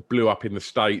how it sort of blew up in the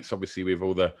States, obviously with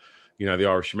all the, the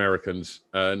Irish Americans.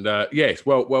 And it's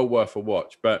well worth a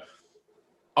watch. But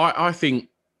I think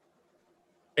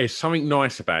there's something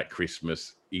nice about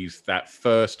Christmas is that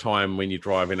first time when you're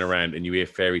driving around and you hear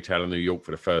Fairy Tale of New York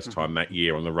for the first time that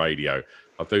year on the radio.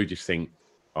 I do just think,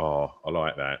 I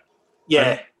like that.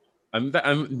 Yeah.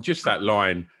 And just that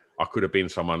line, I could have been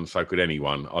someone, so could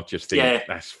anyone. I just think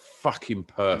that's fucking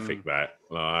perfect, that.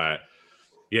 Like,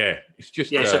 it's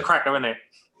just... it's a cracker, isn't it?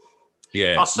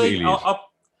 Yeah, I see... really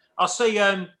I see...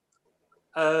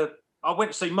 I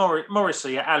went to see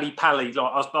Morrissey at Ali Pali.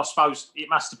 Like I suppose it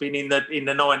must have been in the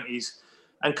 90s,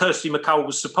 and Kirsty MacColl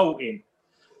was supporting,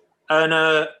 and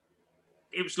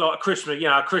it was like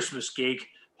a Christmas gig,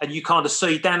 and you kind of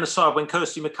see down the side when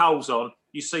Kirsty MacColl's on,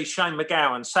 you see Shane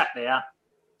MacGowan sat there,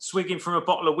 swigging from a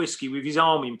bottle of whiskey with his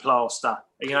arm in plaster.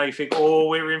 And, you think,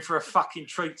 we're in for a fucking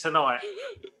treat tonight.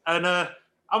 And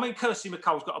Kirsty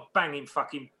MacColl's got a banging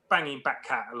back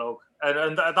catalogue.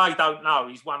 And they don't know.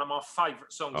 He's one of my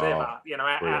favourite songs ever, out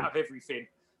of everything.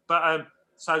 But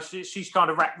so she's kind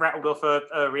of rattled off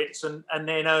her hits, and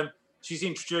then she's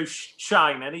introduced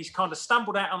Shane, and he's kind of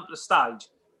stumbled out onto the stage.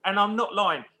 And I'm not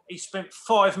lying, he spent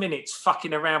 5 minutes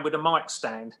fucking around with a mic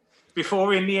stand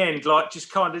before, in the end, like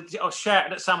just kind of I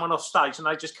shouted at someone off stage, and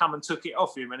they just come and took it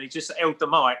off him, and he just held the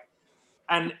mic,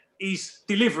 and his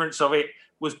deliverance of it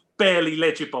was barely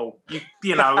legible,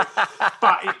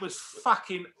 but it was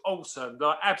fucking awesome.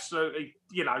 Like, absolutely,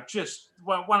 just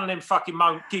one of them fucking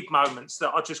gig moments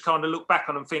that I just kind of look back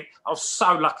on and think, I was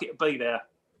so lucky to be there.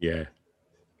 Yeah.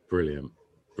 Brilliant.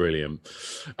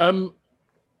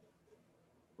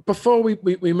 Before we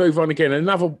move on again,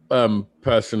 another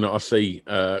person that I see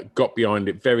got behind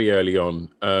it very early on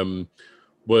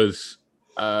was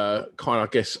kind of, I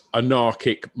guess,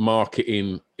 anarchic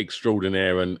marketing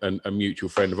extraordinaire and a mutual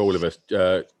friend of all of us,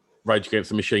 Rage Against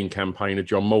the Machine campaigner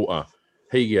John Mortar.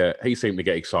 He seemed to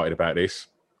get excited about this.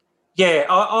 Yeah,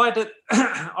 I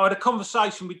had a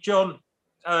conversation with John.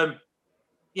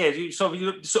 You sort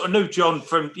of knew John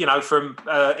from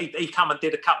he come and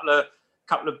did a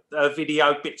couple of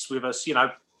video bits with us,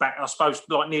 back, I suppose,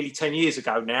 like nearly 10 years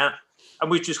ago now,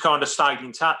 and we just kind of stayed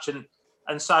in touch.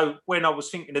 And so when I was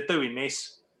thinking of doing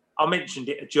this, I mentioned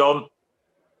it to John,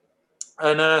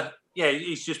 and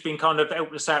he's just been kind of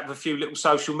helping us out with a few little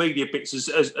social media bits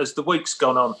as the week's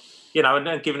gone on,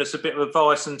 and giving us a bit of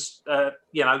advice and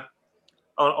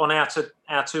on how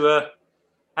to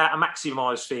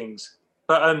maximise things.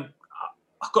 But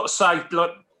I've got to say,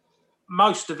 like,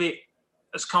 most of it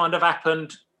has kind of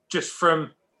happened just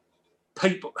from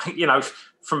people,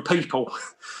 from people.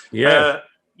 Yeah.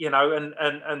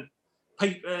 And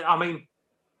people,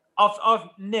 I've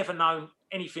never known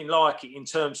anything like it in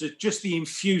terms of just the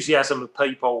enthusiasm of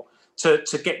people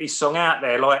to get this song out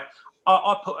there. Like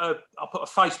I put a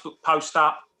Facebook post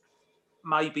up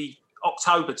maybe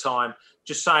October time,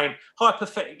 just saying,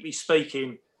 hypothetically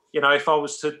speaking, if I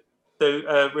was to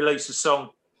release a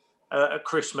song at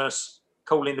Christmas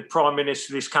calling the Prime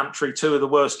Minister of this country two of the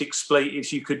worst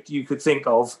expletives you could think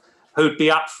of, who'd be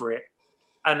up for it?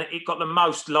 And it got the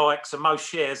most likes and most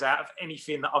shares out of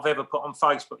anything that I've ever put on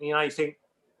Facebook. You think,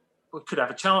 we could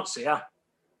have a chance here.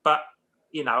 But,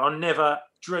 I never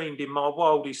dreamed in my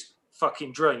wildest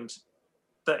fucking dreams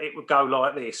that it would go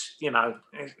like this, yeah.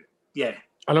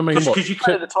 And I mean, because you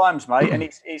play the times, mate, and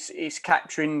it's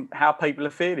capturing how people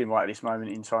are feeling right at this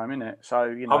moment in time, isn't it? So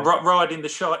I'm riding the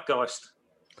Scheitgeist.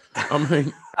 I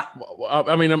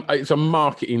mean, it's a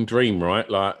marketing dream, right?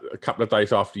 Like a couple of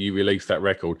days after you release that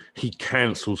record, he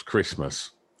cancels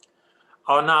Christmas.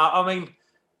 Oh no, I mean,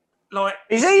 like,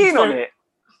 is he in on it?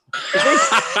 Is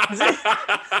he?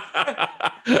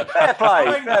 Fair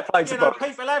play, fair play to Bob.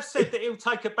 People have said that he'll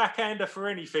take a backhander for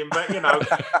anything, but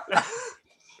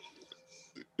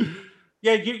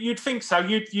yeah, you'd think so.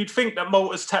 You'd think that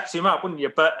Malta's tapped him up, wouldn't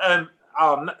you? But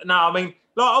no, I mean,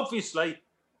 like, obviously,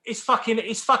 it's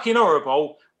fucking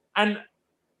horrible, and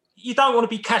you don't want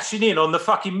to be cashing in on the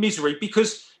fucking misery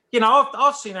because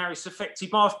I've seen how it's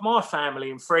affected my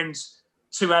family and friends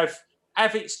to have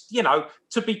it,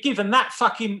 to be given that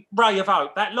fucking ray of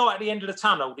hope, that light at the end of the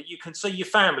tunnel that you can see your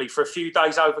family for a few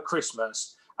days over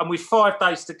Christmas, and with 5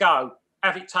 days to go,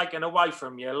 have it taken away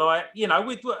from you.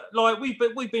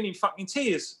 We've been in fucking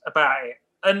tears about it,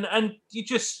 and you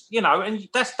just, and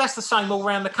that's the same all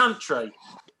around the country.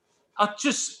 I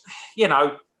just,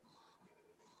 yeah,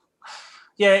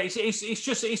 it's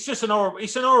just an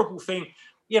horrible thing,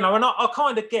 and I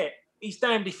kind of get he's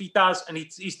damned if he does and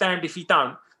he's damned if he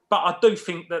don't. But I do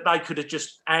think that they could have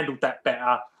just handled that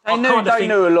better. They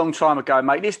knew a long time ago,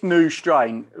 mate. This new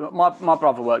strain. My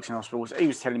brother works in hospitals. He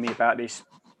was telling me about this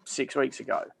 6 weeks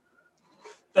ago.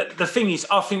 The thing is,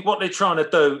 I think what they're trying to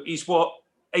do is what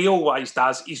he always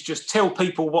does: is just tell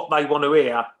people what they want to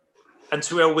hear, and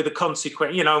to hell with the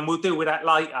consequence. And we'll deal with that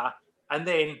later. And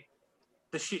then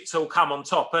the shit's all come on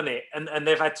top, isn't it? And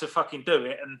they've had to fucking do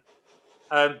it.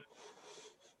 And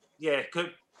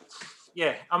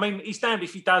yeah, I mean, he's damned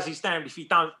if he does, he's damned if he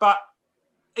don't. But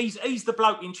he's the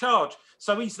bloke in charge,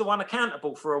 so he's the one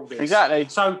accountable for all this. Exactly.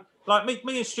 So, like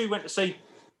me and Stu went to see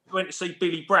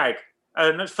Billy Bragg,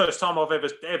 and that's the first time I've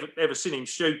ever seen him.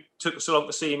 Stu took us along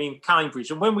to see him in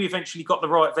Cambridge, and when we eventually got the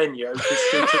right venue, because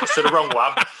Stu took us to the wrong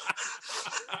one,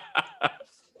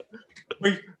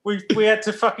 we had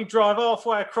to fucking drive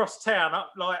halfway across town,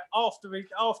 like after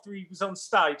he was on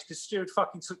stage, because Stuart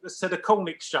fucking took us to the Corn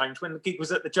Exchange when the gig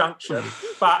was at the Junction.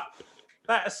 But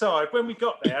that aside, when we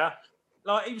got there,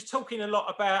 like, he was talking a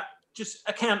lot about just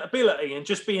accountability and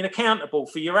just being accountable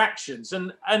for your actions,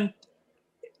 and I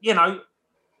know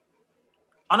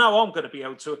I'm going to be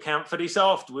able to account for this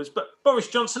afterwards, but Boris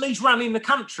Johnson, he's running the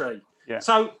country. Yeah.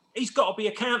 So he's got to be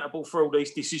accountable for all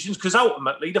these decisions, because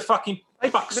ultimately the fucking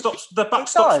buck stops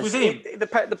with him.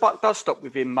 The buck does stop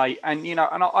with him, mate. And and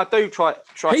I do try.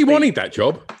 He wanted that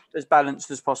job as balanced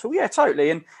as possible. Yeah,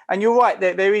 totally. And you're right.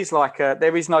 There is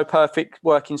no perfect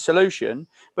working solution,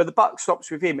 but the buck stops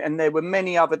with him. And there were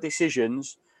many other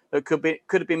decisions that could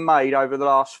have been made over the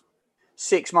last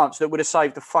 6 months that would have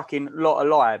saved a fucking lot of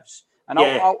lives. And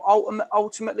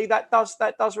ultimately, that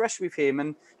does rest with him.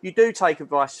 And you do take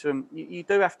advice from. You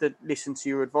do have to listen to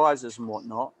your advisors and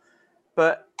whatnot.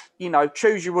 But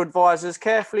choose your advisors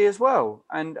carefully as well.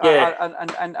 And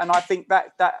I think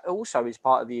that also is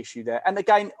part of the issue there. And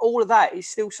again, all of that is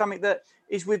still something that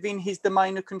is within his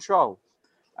domain of control.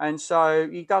 And so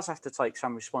he does have to take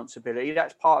some responsibility.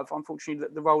 That's part of, unfortunately,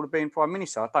 the role of being Prime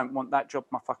Minister. I don't want that job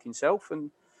my fucking self.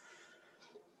 And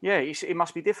yeah, it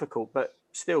must be difficult, but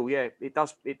still, yeah, it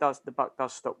does. The buck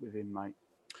does stop with him, mate.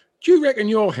 Do you reckon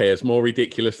your hair's more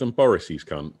ridiculous than Boris's,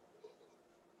 cunt?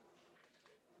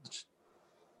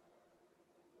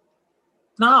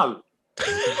 No.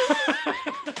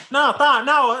 No,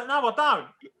 I don't.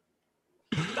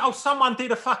 Oh, someone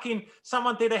did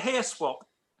a hair swap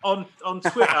on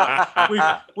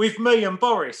Twitter with me and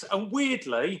Boris, and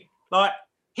weirdly, like,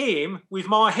 him with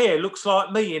my hair looks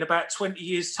like me in about 20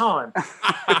 years' time.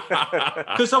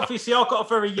 Because obviously I've got a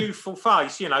very youthful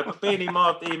face, but being in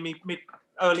my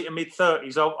early to mid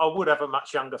 30s, I would have a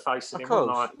much younger face than him, wouldn't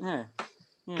I?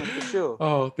 Yeah, for sure.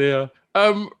 Oh dear.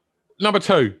 Number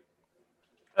two.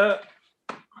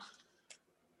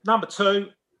 Number two.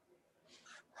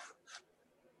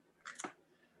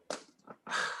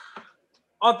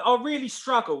 I really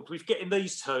struggled with getting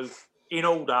these two in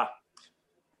order,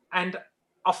 and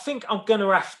I think I'm going to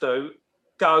have to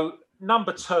go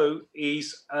number 2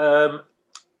 is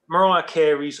Mariah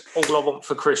Carey's "All I Want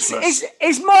for Christmas."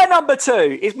 It's my number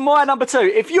 2. It's my number 2.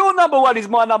 If your number 1 is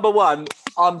my number 1,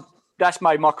 that's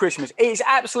made my Christmas. It's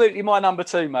absolutely my number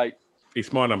 2, mate.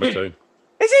 It's my number 2. Is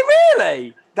it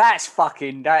really? That's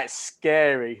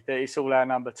scary that it's all our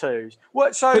number 2s.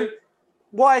 So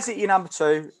why is it your number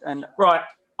 2? And right,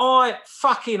 I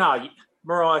fucking hate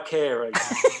Mariah Carey.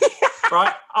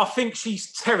 Right, I think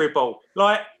she's terrible.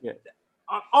 Like,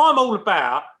 I'm all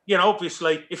about,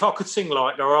 obviously, if I could sing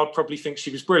like her, I'd probably think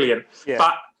she was brilliant. Yeah.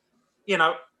 But,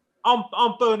 I'm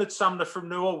Bernard Sumner from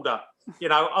New Order.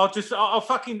 I'll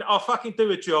fucking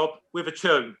do a job with a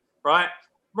tune, right?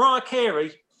 Mariah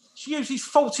Carey, she uses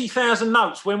 40,000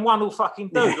 notes when one will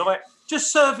fucking do. Yeah. Like,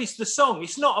 just service the song.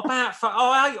 It's not about,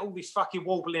 I hate all this fucking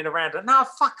warbling around. No,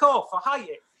 fuck off. I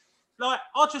hate it. Like,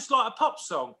 I just like a pop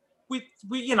song with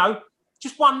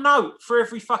just one note for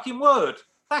every fucking word.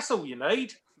 That's all you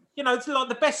need. It's like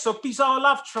the best song, Bizarre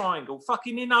Love Triangle,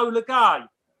 fucking Enola Gay.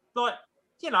 Like,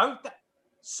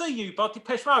 See You by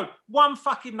Depeche Mode. One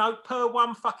fucking note per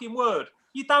one fucking word.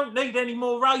 You don't need any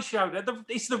more ratio.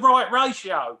 It's the right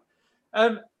ratio.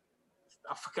 I've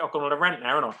gone on a rant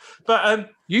now, haven't I? But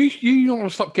you want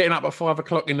to stop getting up at 5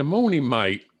 o'clock in the morning,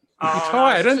 mate. You're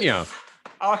tired, aren't you?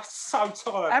 I'm so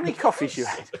tired. How many coffees you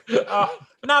had?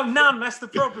 No, none. That's the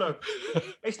problem.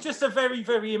 It's just a very,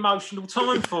 very emotional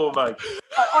time for me.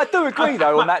 I do agree,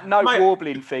 though, on that note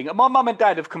warbling thing. My mum and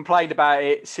dad have complained about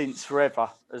it since forever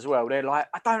as well. They're like,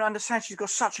 I don't understand. She's got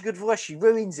such a good voice. She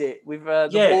ruins it with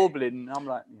the warbling. I'm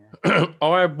like,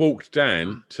 I walked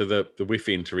down to the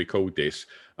Whiffin to record this,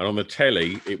 and on the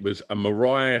telly, it was a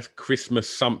Mariah Christmas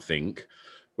something,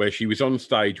 where she was on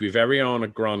stage with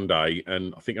Ariana Grande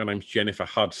and I think her name's Jennifer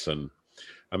Hudson.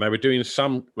 And they were doing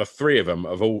the 3 of them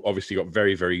have all obviously got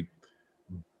very, very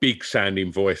big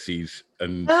sounding voices.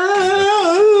 And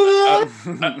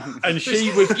and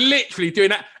she was literally doing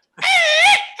that.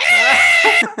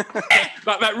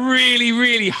 Like that really,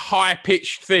 really high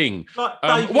pitched thing.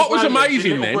 Like what was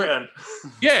amazing then? Britain.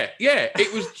 Yeah,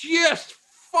 it was just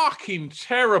fucking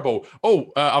terrible.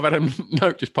 I've had a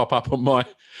note just pop up on my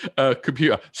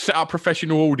computer. Set up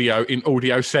professional audio in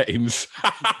audio settings.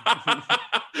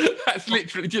 That's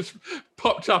literally just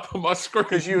popped up on my screen.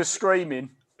 Because you were screaming.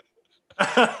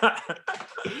 Let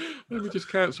me just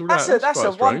cancel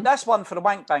that. That's one for the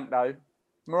wank bank, though.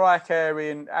 Mariah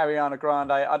Carey and Ariana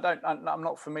Grande. I'm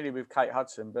not familiar with Kate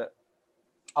Hudson, but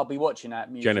I'll be watching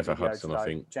that music Jennifer video Hudson, today. I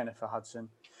think. Jennifer Hudson.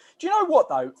 Do you know what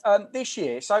though? This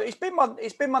year, so it's been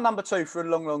my number 2 for a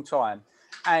long, long time,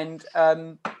 and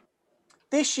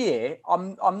this year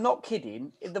I'm not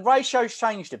kidding. The ratio's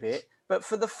changed a bit, but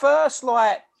for the first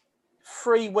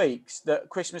 3 weeks that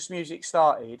Christmas music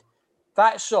started,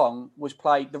 that song was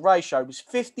played. The ratio was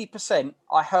 50%.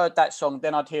 I heard that song,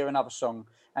 then I'd hear another song.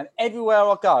 And everywhere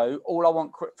I go, All I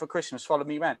Want for Christmas, Follow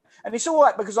Me Round. And it's all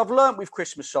right because I've learnt with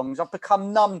Christmas songs, I've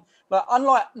become numb. Like,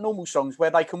 unlike normal songs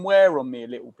where they can wear on me a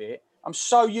little bit, I'm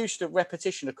so used to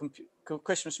repetition of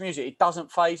Christmas music, it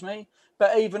doesn't faze me.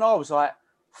 But even I was like,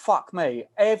 fuck me.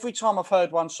 Every time I've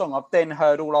heard one song, I've then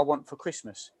heard All I Want for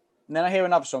Christmas. And then I hear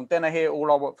another song, then I hear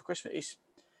All I Want for Christmas.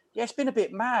 It's been a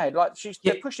bit mad. Like,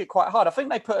 they pushed it quite hard. I think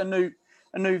they put a new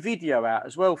video out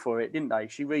as well for it, didn't they?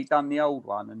 She redone the old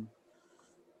one and...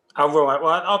 Oh, right.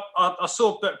 Well, I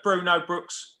saw Bruno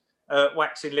Brooks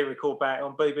waxing lyrical about it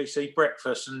on BBC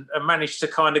Breakfast and managed to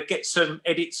kind of get some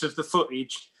edits of the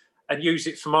footage and use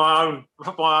it for my own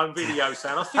video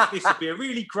sound. I think this would be a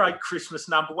really great Christmas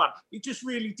number 1. It just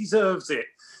really deserves it.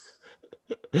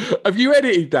 Have you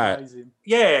edited that? Amazing.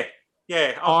 Yeah.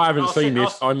 I haven't seen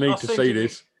this. I need to see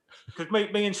this. Because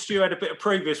me and Stu had a bit of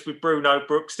previous with Bruno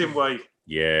Brooks, didn't we?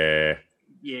 Yeah.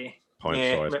 Pint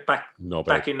size. Back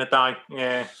in the day,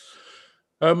 yeah.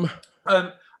 I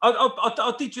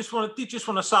did just want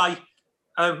to say,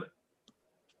 I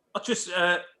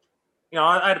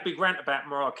had a big rant about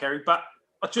Mariah Carey, but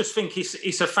I just think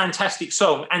it's a fantastic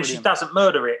song, and Brilliant. She doesn't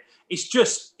murder it. It's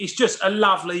just a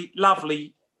lovely.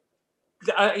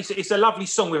 It's a lovely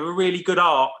song with a really good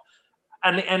art,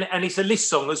 and it's a list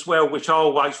song as well, which I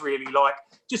always really like.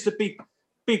 Just a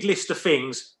big list of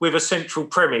things with a central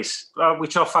premise,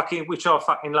 which I fucking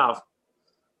love.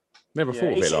 Never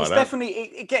thought of it like that. Definitely,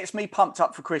 it gets me pumped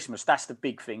up for Christmas. That's the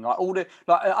big thing.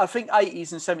 I think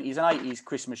 80s and 70s and 80s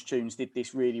Christmas tunes did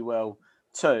this really well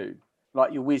too.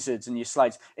 Like your Wizards and your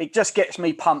Slades. It just gets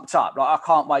me pumped up. Like, I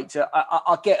can't wait to.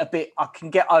 I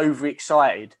can get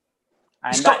overexcited.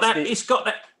 And it's got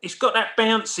that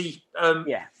bouncy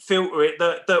feel to it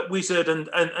that Wizard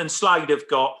and Slade have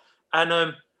got,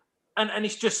 and and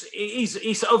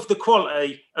it's of the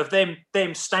quality of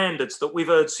them standards that we've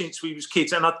heard since we was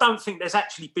kids. And I don't think there's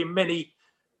actually been many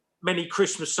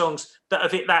Christmas songs that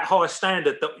have hit that high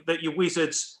standard that your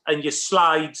Wizards and your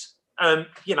Slades,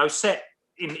 set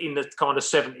in the kind of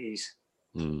 70s.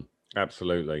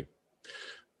 Absolutely.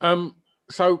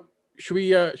 So should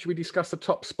we discuss the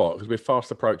top spot, because we're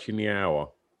fast approaching the hour?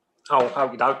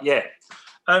 Yeah.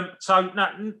 So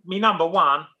my number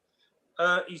one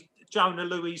is Jonah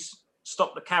Louis'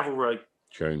 "Stop the Cavalry."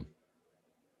 Tune.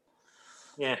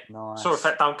 Yeah. Nice. Sorry if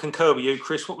that don't concur with you,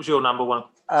 Chris. What was your number one?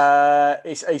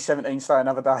 It's E17, Stay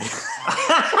Another Day.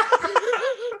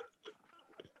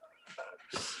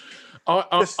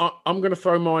 I'm going to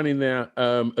throw mine in there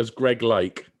as Greg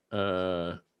Lake.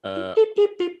 I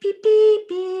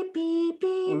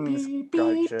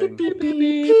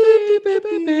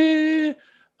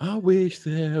wish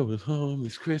there was home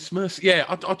this Christmas. Yeah,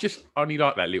 I just only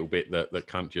like that little bit that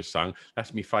Cunt just sung.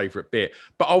 That's my favourite bit.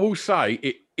 But I will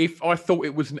say, if I thought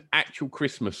it was an actual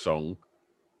Christmas song,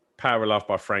 Power of Love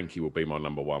by Frankie will be my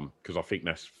number one, because I think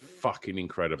that's fucking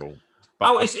incredible.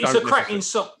 But it's a cracking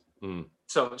song.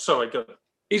 Sorry, go on.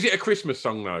 Is it a Christmas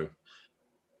song, though?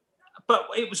 But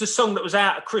it was a song that was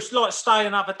out at Christmas, like Stay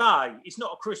Another Day. It's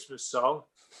not a Christmas song,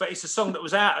 but it's a song that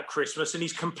was out at Christmas, and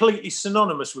is completely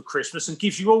synonymous with Christmas and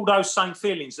gives you all those same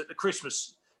feelings that the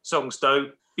Christmas songs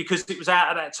do, because it was out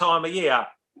at that time of year.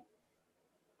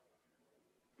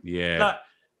 Yeah. But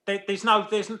do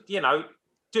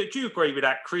you agree with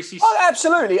that, Chris? Oh,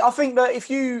 absolutely. I think that if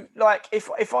you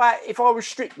if I was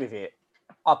strict with it,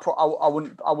 I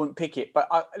wouldn't pick it. But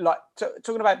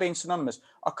talking about being synonymous,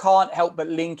 I can't help but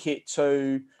link it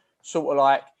to sort of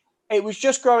like, it was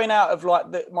just growing out of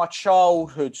my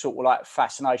childhood sort of like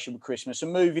fascination with Christmas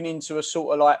and moving into a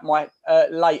sort of like my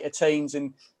later teens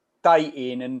and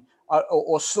dating and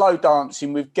or slow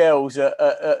dancing with girls at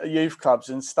youth clubs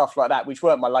and stuff like that, which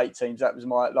weren't my late teens. That was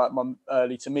my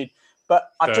early to mid.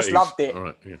 But I 30s. Just loved it. All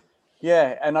right, yeah.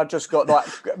 Yeah, and I just got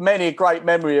many a great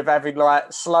memory of having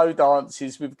slow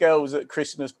dances with girls at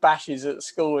Christmas, bashes at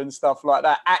school and stuff like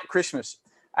that at Christmas.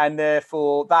 And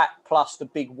therefore that plus the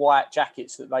big white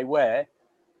jackets that they wear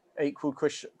equaled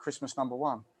Christmas number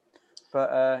one.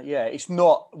 But it's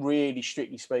not really,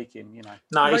 strictly speaking,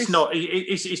 No, it's not.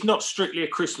 It's not strictly a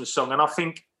Christmas song. And I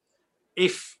think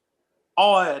if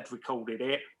I had recorded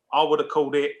it, I would have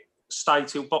called it Stay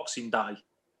Till Boxing Day.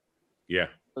 Yeah.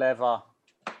 Clever.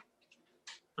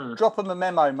 Drop them a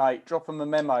memo, mate. Drop them a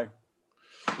memo.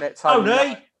 Let's hope.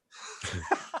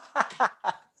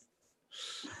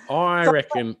 I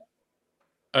reckon.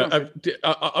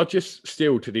 I just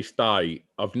still to this day,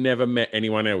 I've never met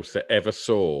anyone else that ever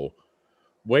saw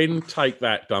when Take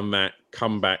That done that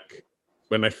comeback,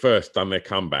 when they first done their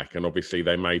comeback, and obviously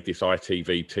they made this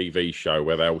ITV TV show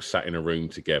where they all sat in a room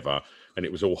together, and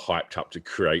it was all hyped up to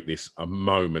create a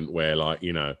moment where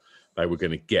they were going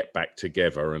to get back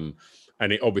together, and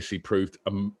it obviously proved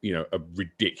a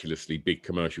ridiculously big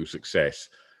commercial success.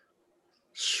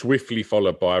 Swiftly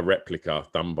followed by a replica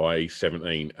done by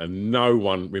E17, and no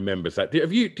one remembers that.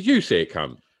 Did you see it,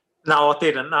 Cunt? No, I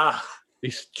didn't. No,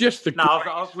 it's just the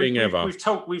greatest thing ever.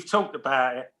 We've talked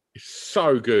about it. It's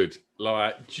so good.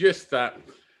 Just that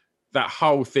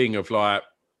whole thing of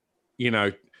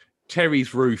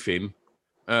Terry's roofing,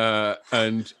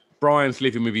 and Brian's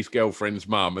living with his girlfriend's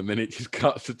mum, and then it just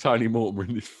cuts to Tony Mortimer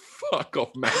in this fuck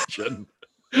off mansion.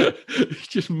 It's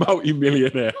just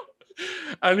multi-millionaire.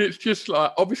 And it's just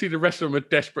obviously the rest of them are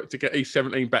desperate to get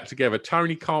E17 back together.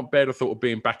 Tony can't bear the thought of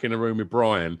being back in a room with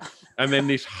Brian. And then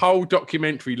this whole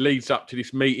documentary leads up to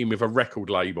this meeting with a record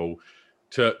label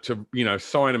to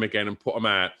sign them again and put them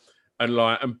out.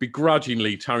 And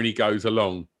begrudgingly, Tony goes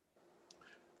along.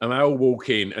 And they all walk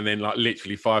in, and then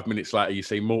literally 5 minutes later, you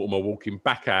see Mortimer walking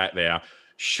back out there,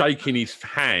 shaking his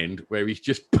hand where he's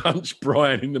just punched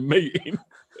Brian in the meeting.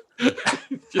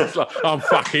 Just I'm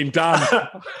fucking done.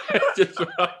 Just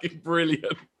fucking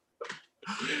brilliant.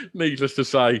 Needless to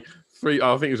say,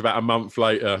 I think it was about a month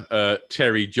later,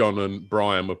 Terry, John and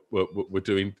Brian were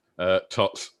doing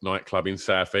Tots nightclub in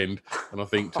Southend, and I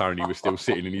think Tony was still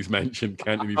sitting in his mansion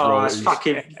counting his royalties. It's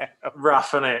fucking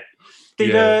rough, isn't it?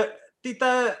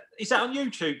 Is that on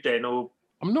YouTube then, or?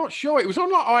 I'm not sure. It was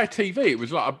on ITV. It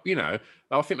was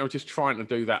I think they were just trying to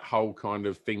do that whole kind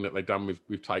of thing that they've done with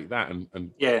Take That,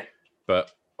 and yeah.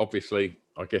 But obviously,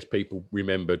 I guess people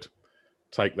remembered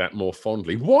Take That more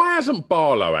fondly. Why hasn't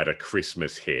Barlow had a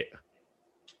Christmas hit?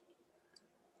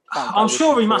 I'm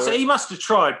sure he must have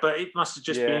tried, but it must have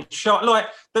just been shot.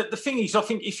 The thing is, I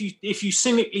think if you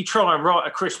cynically try and write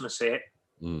a Christmas hit,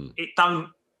 it don't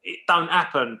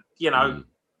happen.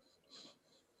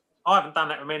 I haven't done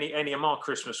that with any of my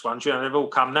Christmas ones. You know, they've all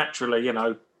come naturally. You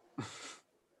know,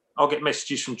 I'll get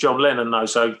messages from John Lennon though,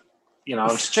 so you know,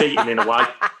 I'm cheating in a way.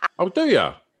 Oh, do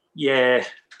you? Yeah.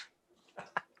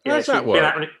 How does that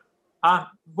work?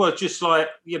 Well, just like,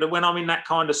 you know, when I'm in that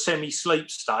kind of semi-sleep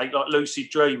state, like lucid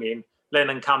dreaming,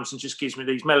 Lennon comes and just gives me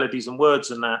these melodies and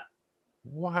words and that.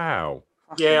 Wow.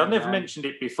 Yeah, I've never mentioned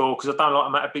it before because I don't like to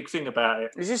make a big thing about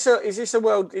it. Is this a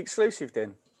world exclusive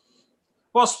then?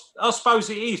 Well, I suppose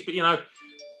it is, but, you know,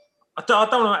 I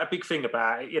don't want to make a big thing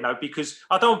about it, you know, because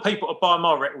I don't want people to buy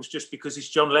my records just because it's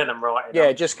John Lennon writing.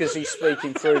 Yeah, just because he's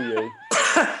speaking through you.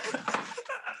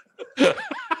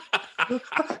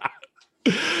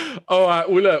 All right.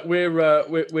 Well, look,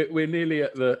 we're nearly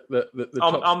at the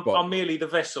top spot. I'm merely the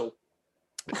vessel.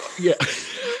 Yeah.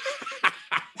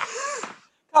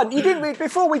 You didn't.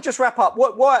 Before we just wrap up,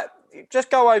 why? Just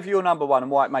go over your number one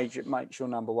and why it makes your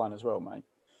number one as well, mate.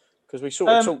 Because we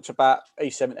sort of talked about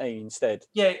E17 instead.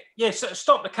 Yeah. So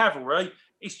Stop the Cavalry.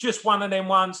 It's just one of them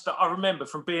ones that I remember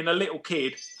from being a little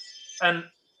kid, and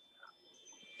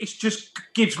it just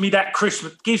gives me that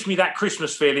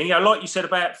Christmas feeling. You know, like you said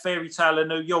about Fairy Tale of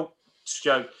New York,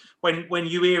 Joe. When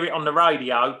you hear it on the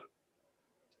radio,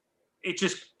 it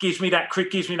just gives me that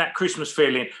Christmas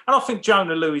feeling. And I think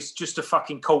Jonah Lewis is just a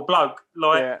fucking cool bloke.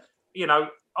 Like, you know,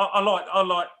 I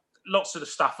like lots of the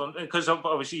stuff because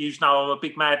obviously you know I'm a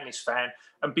big Madness fan,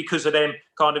 and because of them,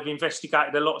 kind of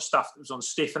investigated a lot of stuff that was on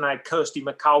Stiff, and I had Kirsty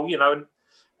MacColl, you know,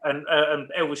 and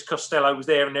Elvis Costello was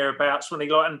there and thereabouts when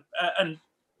he and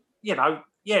you know,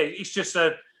 yeah, it's just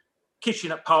a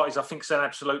Kitchen at Parties. I think it's an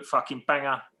absolute fucking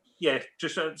banger. Yeah,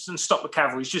 just and Stop the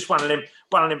Cavalry. It's just one of them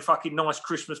fucking nice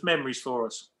Christmas memories for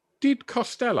us. Did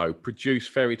Costello produce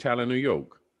Fairy Tale of New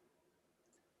York?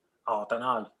 Oh, I don't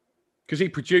know. Because he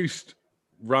produced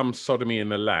Rum, Sodomy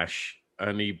and the Lash,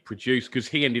 and he produced because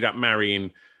he ended up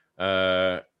marrying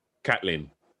Kathleen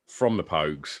from the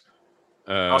Pogues.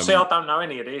 I don't know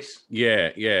any of this. Yeah.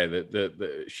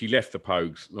 She left the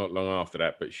Pogues not long after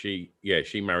that, but she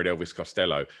married Elvis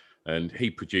Costello, and he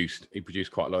produced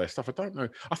quite a lot of stuff. I don't know.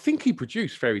 I think he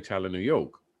produced Fairy Tale of New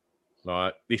York.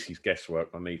 Like, this is guesswork.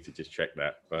 I need to just check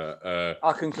that, but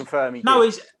I can confirm he did. No,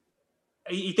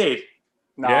 he did.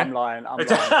 No, yeah? I'm lying. I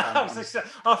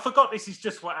forgot. This is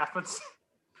just what happens.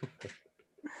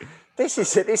 This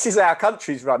is how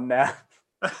countries run now.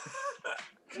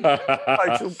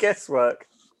 Total guesswork.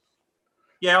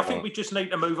 Yeah, I think we just need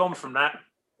to move on from that.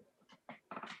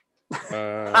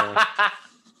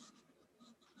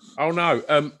 Oh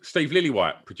no, Steve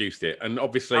Lillywhite produced it, and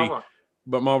obviously,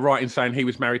 but am I right in saying he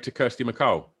was married to Kirsty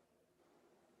MacColl?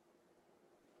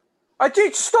 I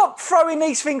do. Stop throwing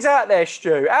these things out there,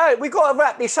 Stu. We've got to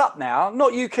wrap this up now.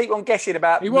 Not you keep on guessing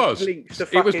about. He was. Links to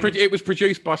fucking... It was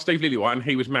produced by Steve Lillywhite, and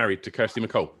he was married to Kirsty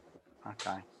MacColl.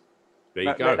 Okay. There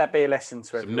you go. Let that be a lesson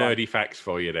to everyone. Some nerdy facts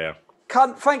for you there.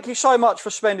 Thank you so much for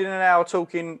spending an hour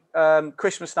talking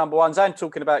Christmas number ones and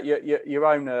talking about your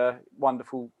own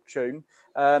wonderful tune.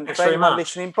 Thanks for anyone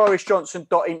listening,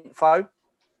 borisjohnson.info.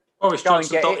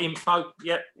 borisjohnson.info,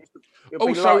 yeah. It'll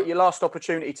be your last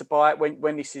opportunity to buy it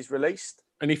when this is released.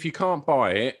 And if you can't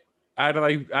buy it, how do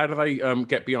they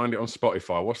get behind it on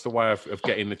Spotify? What's the way of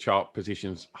getting the chart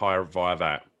positions higher via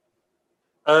that?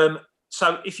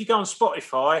 So if you go on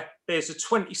Spotify, there's a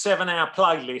 27-hour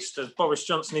playlist of Boris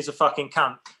Johnson is a fucking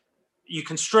cunt. You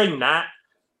can stream that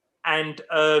and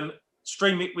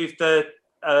stream it with the...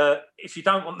 if you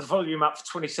don't want the volume up for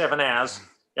 27 hours,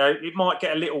 you know, it might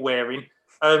get a little wearing.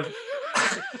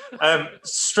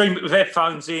 Stream it with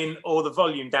headphones in or the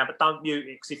volume down, but don't mute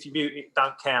it, because if you mute it, it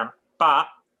don't count. But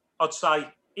I'd say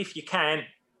if you can,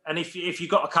 and if you've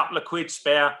got a couple of quid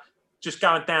spare, just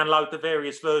go and download the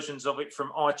various versions of it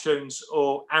from iTunes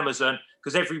or Amazon,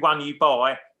 because every one you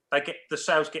buy, the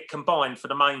sales get combined for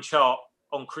the main chart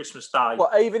on Christmas Day. Well,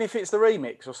 even if it's the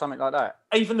remix or something like that?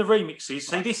 Even the remixes.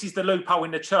 See, this is the loophole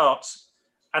in the charts.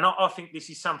 And I think this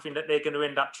is something that they're going to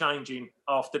end up changing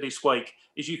after this week,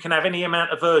 is you can have any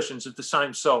amount of versions of the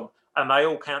same song and they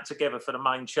all count together for the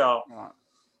main chart.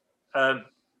 Right.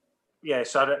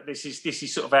 So this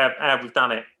is sort of how we've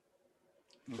done it.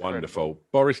 Wonderful.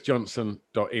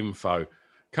 borisjohnson.info.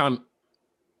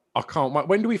 I can't wait.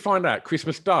 When do we find out?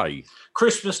 Christmas Day?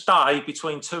 Christmas Day,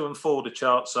 between 2 and 4, the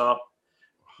charts are.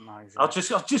 Amazing.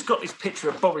 I've just got this picture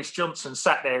of Boris Johnson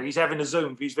sat there. He's having a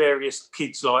Zoom with his various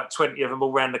kids, like 20 of them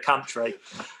all around the country.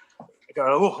 I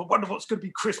go, I wonder what's going to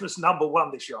be Christmas number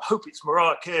one this year. I hope it's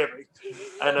Mariah Carey.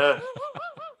 And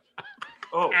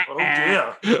oh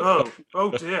dear, oh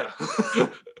dear.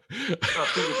 I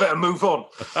think we better move on.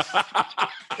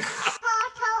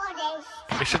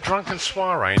 It's a drunken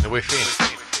soiree in the within.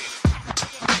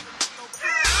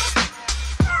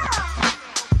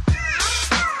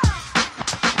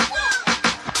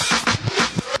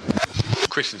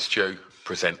 Chris and Stu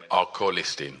present Our Core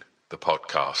Listing, the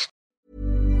podcast.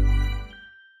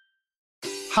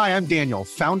 Hi, I'm Daniel,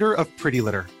 founder of Pretty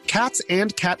Litter. Cats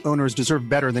and cat owners deserve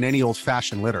better than any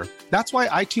old-fashioned litter. That's why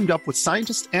I teamed up with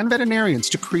scientists and veterinarians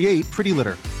to create Pretty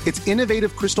Litter. Its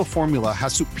innovative crystal formula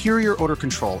has superior odor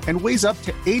control and weighs up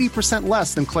to 80%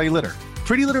 less than clay litter.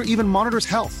 Pretty Litter even monitors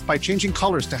health by changing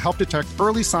colors to help detect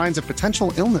early signs of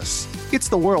potential illness. It's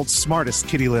the world's smartest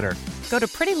kitty litter. Go to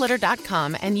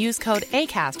prettylitter.com and use code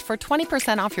ACAST for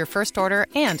 20% off your first order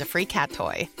and a free cat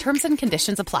toy. Terms and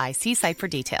conditions apply. See site for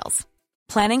details.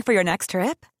 Planning for your next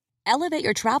trip? Elevate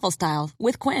your travel style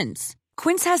with Quince.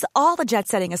 Quince has all the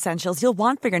jet-setting essentials you'll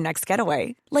want for your next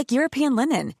getaway, like European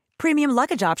linen, premium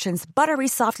luggage options, buttery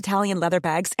soft Italian leather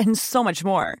bags, and so much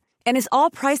more. And is all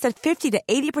priced at 50 to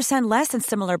 80% less than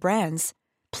similar brands.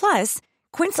 Plus,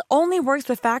 Quince only works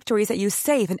with factories that use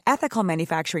safe and ethical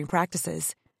manufacturing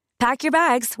practices. Pack your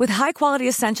bags with high-quality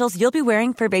essentials you'll be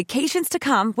wearing for vacations to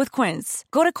come with Quince.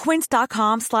 Go to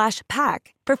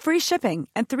quince.com/pack for free shipping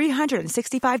and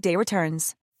 365-day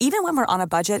returns. Even when we're on a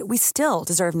budget, we still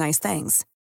deserve nice things.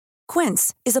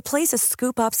 Quince is a place to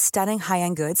scoop up stunning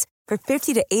high-end goods for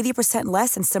 50 to 80%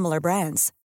 less than similar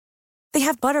brands. They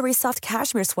have buttery soft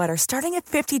cashmere sweaters starting at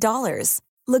 $50,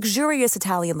 luxurious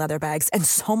Italian leather bags, and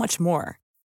so much more.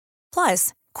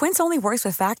 Plus, Quince only works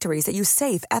with factories that use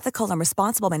safe, ethical, and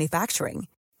responsible manufacturing.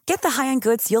 Get the high-end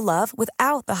goods you'll love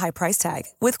without the high price tag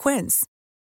with Quince.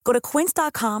 Go to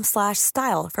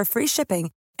quince.com/style for free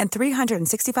shipping and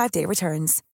 365-day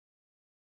returns.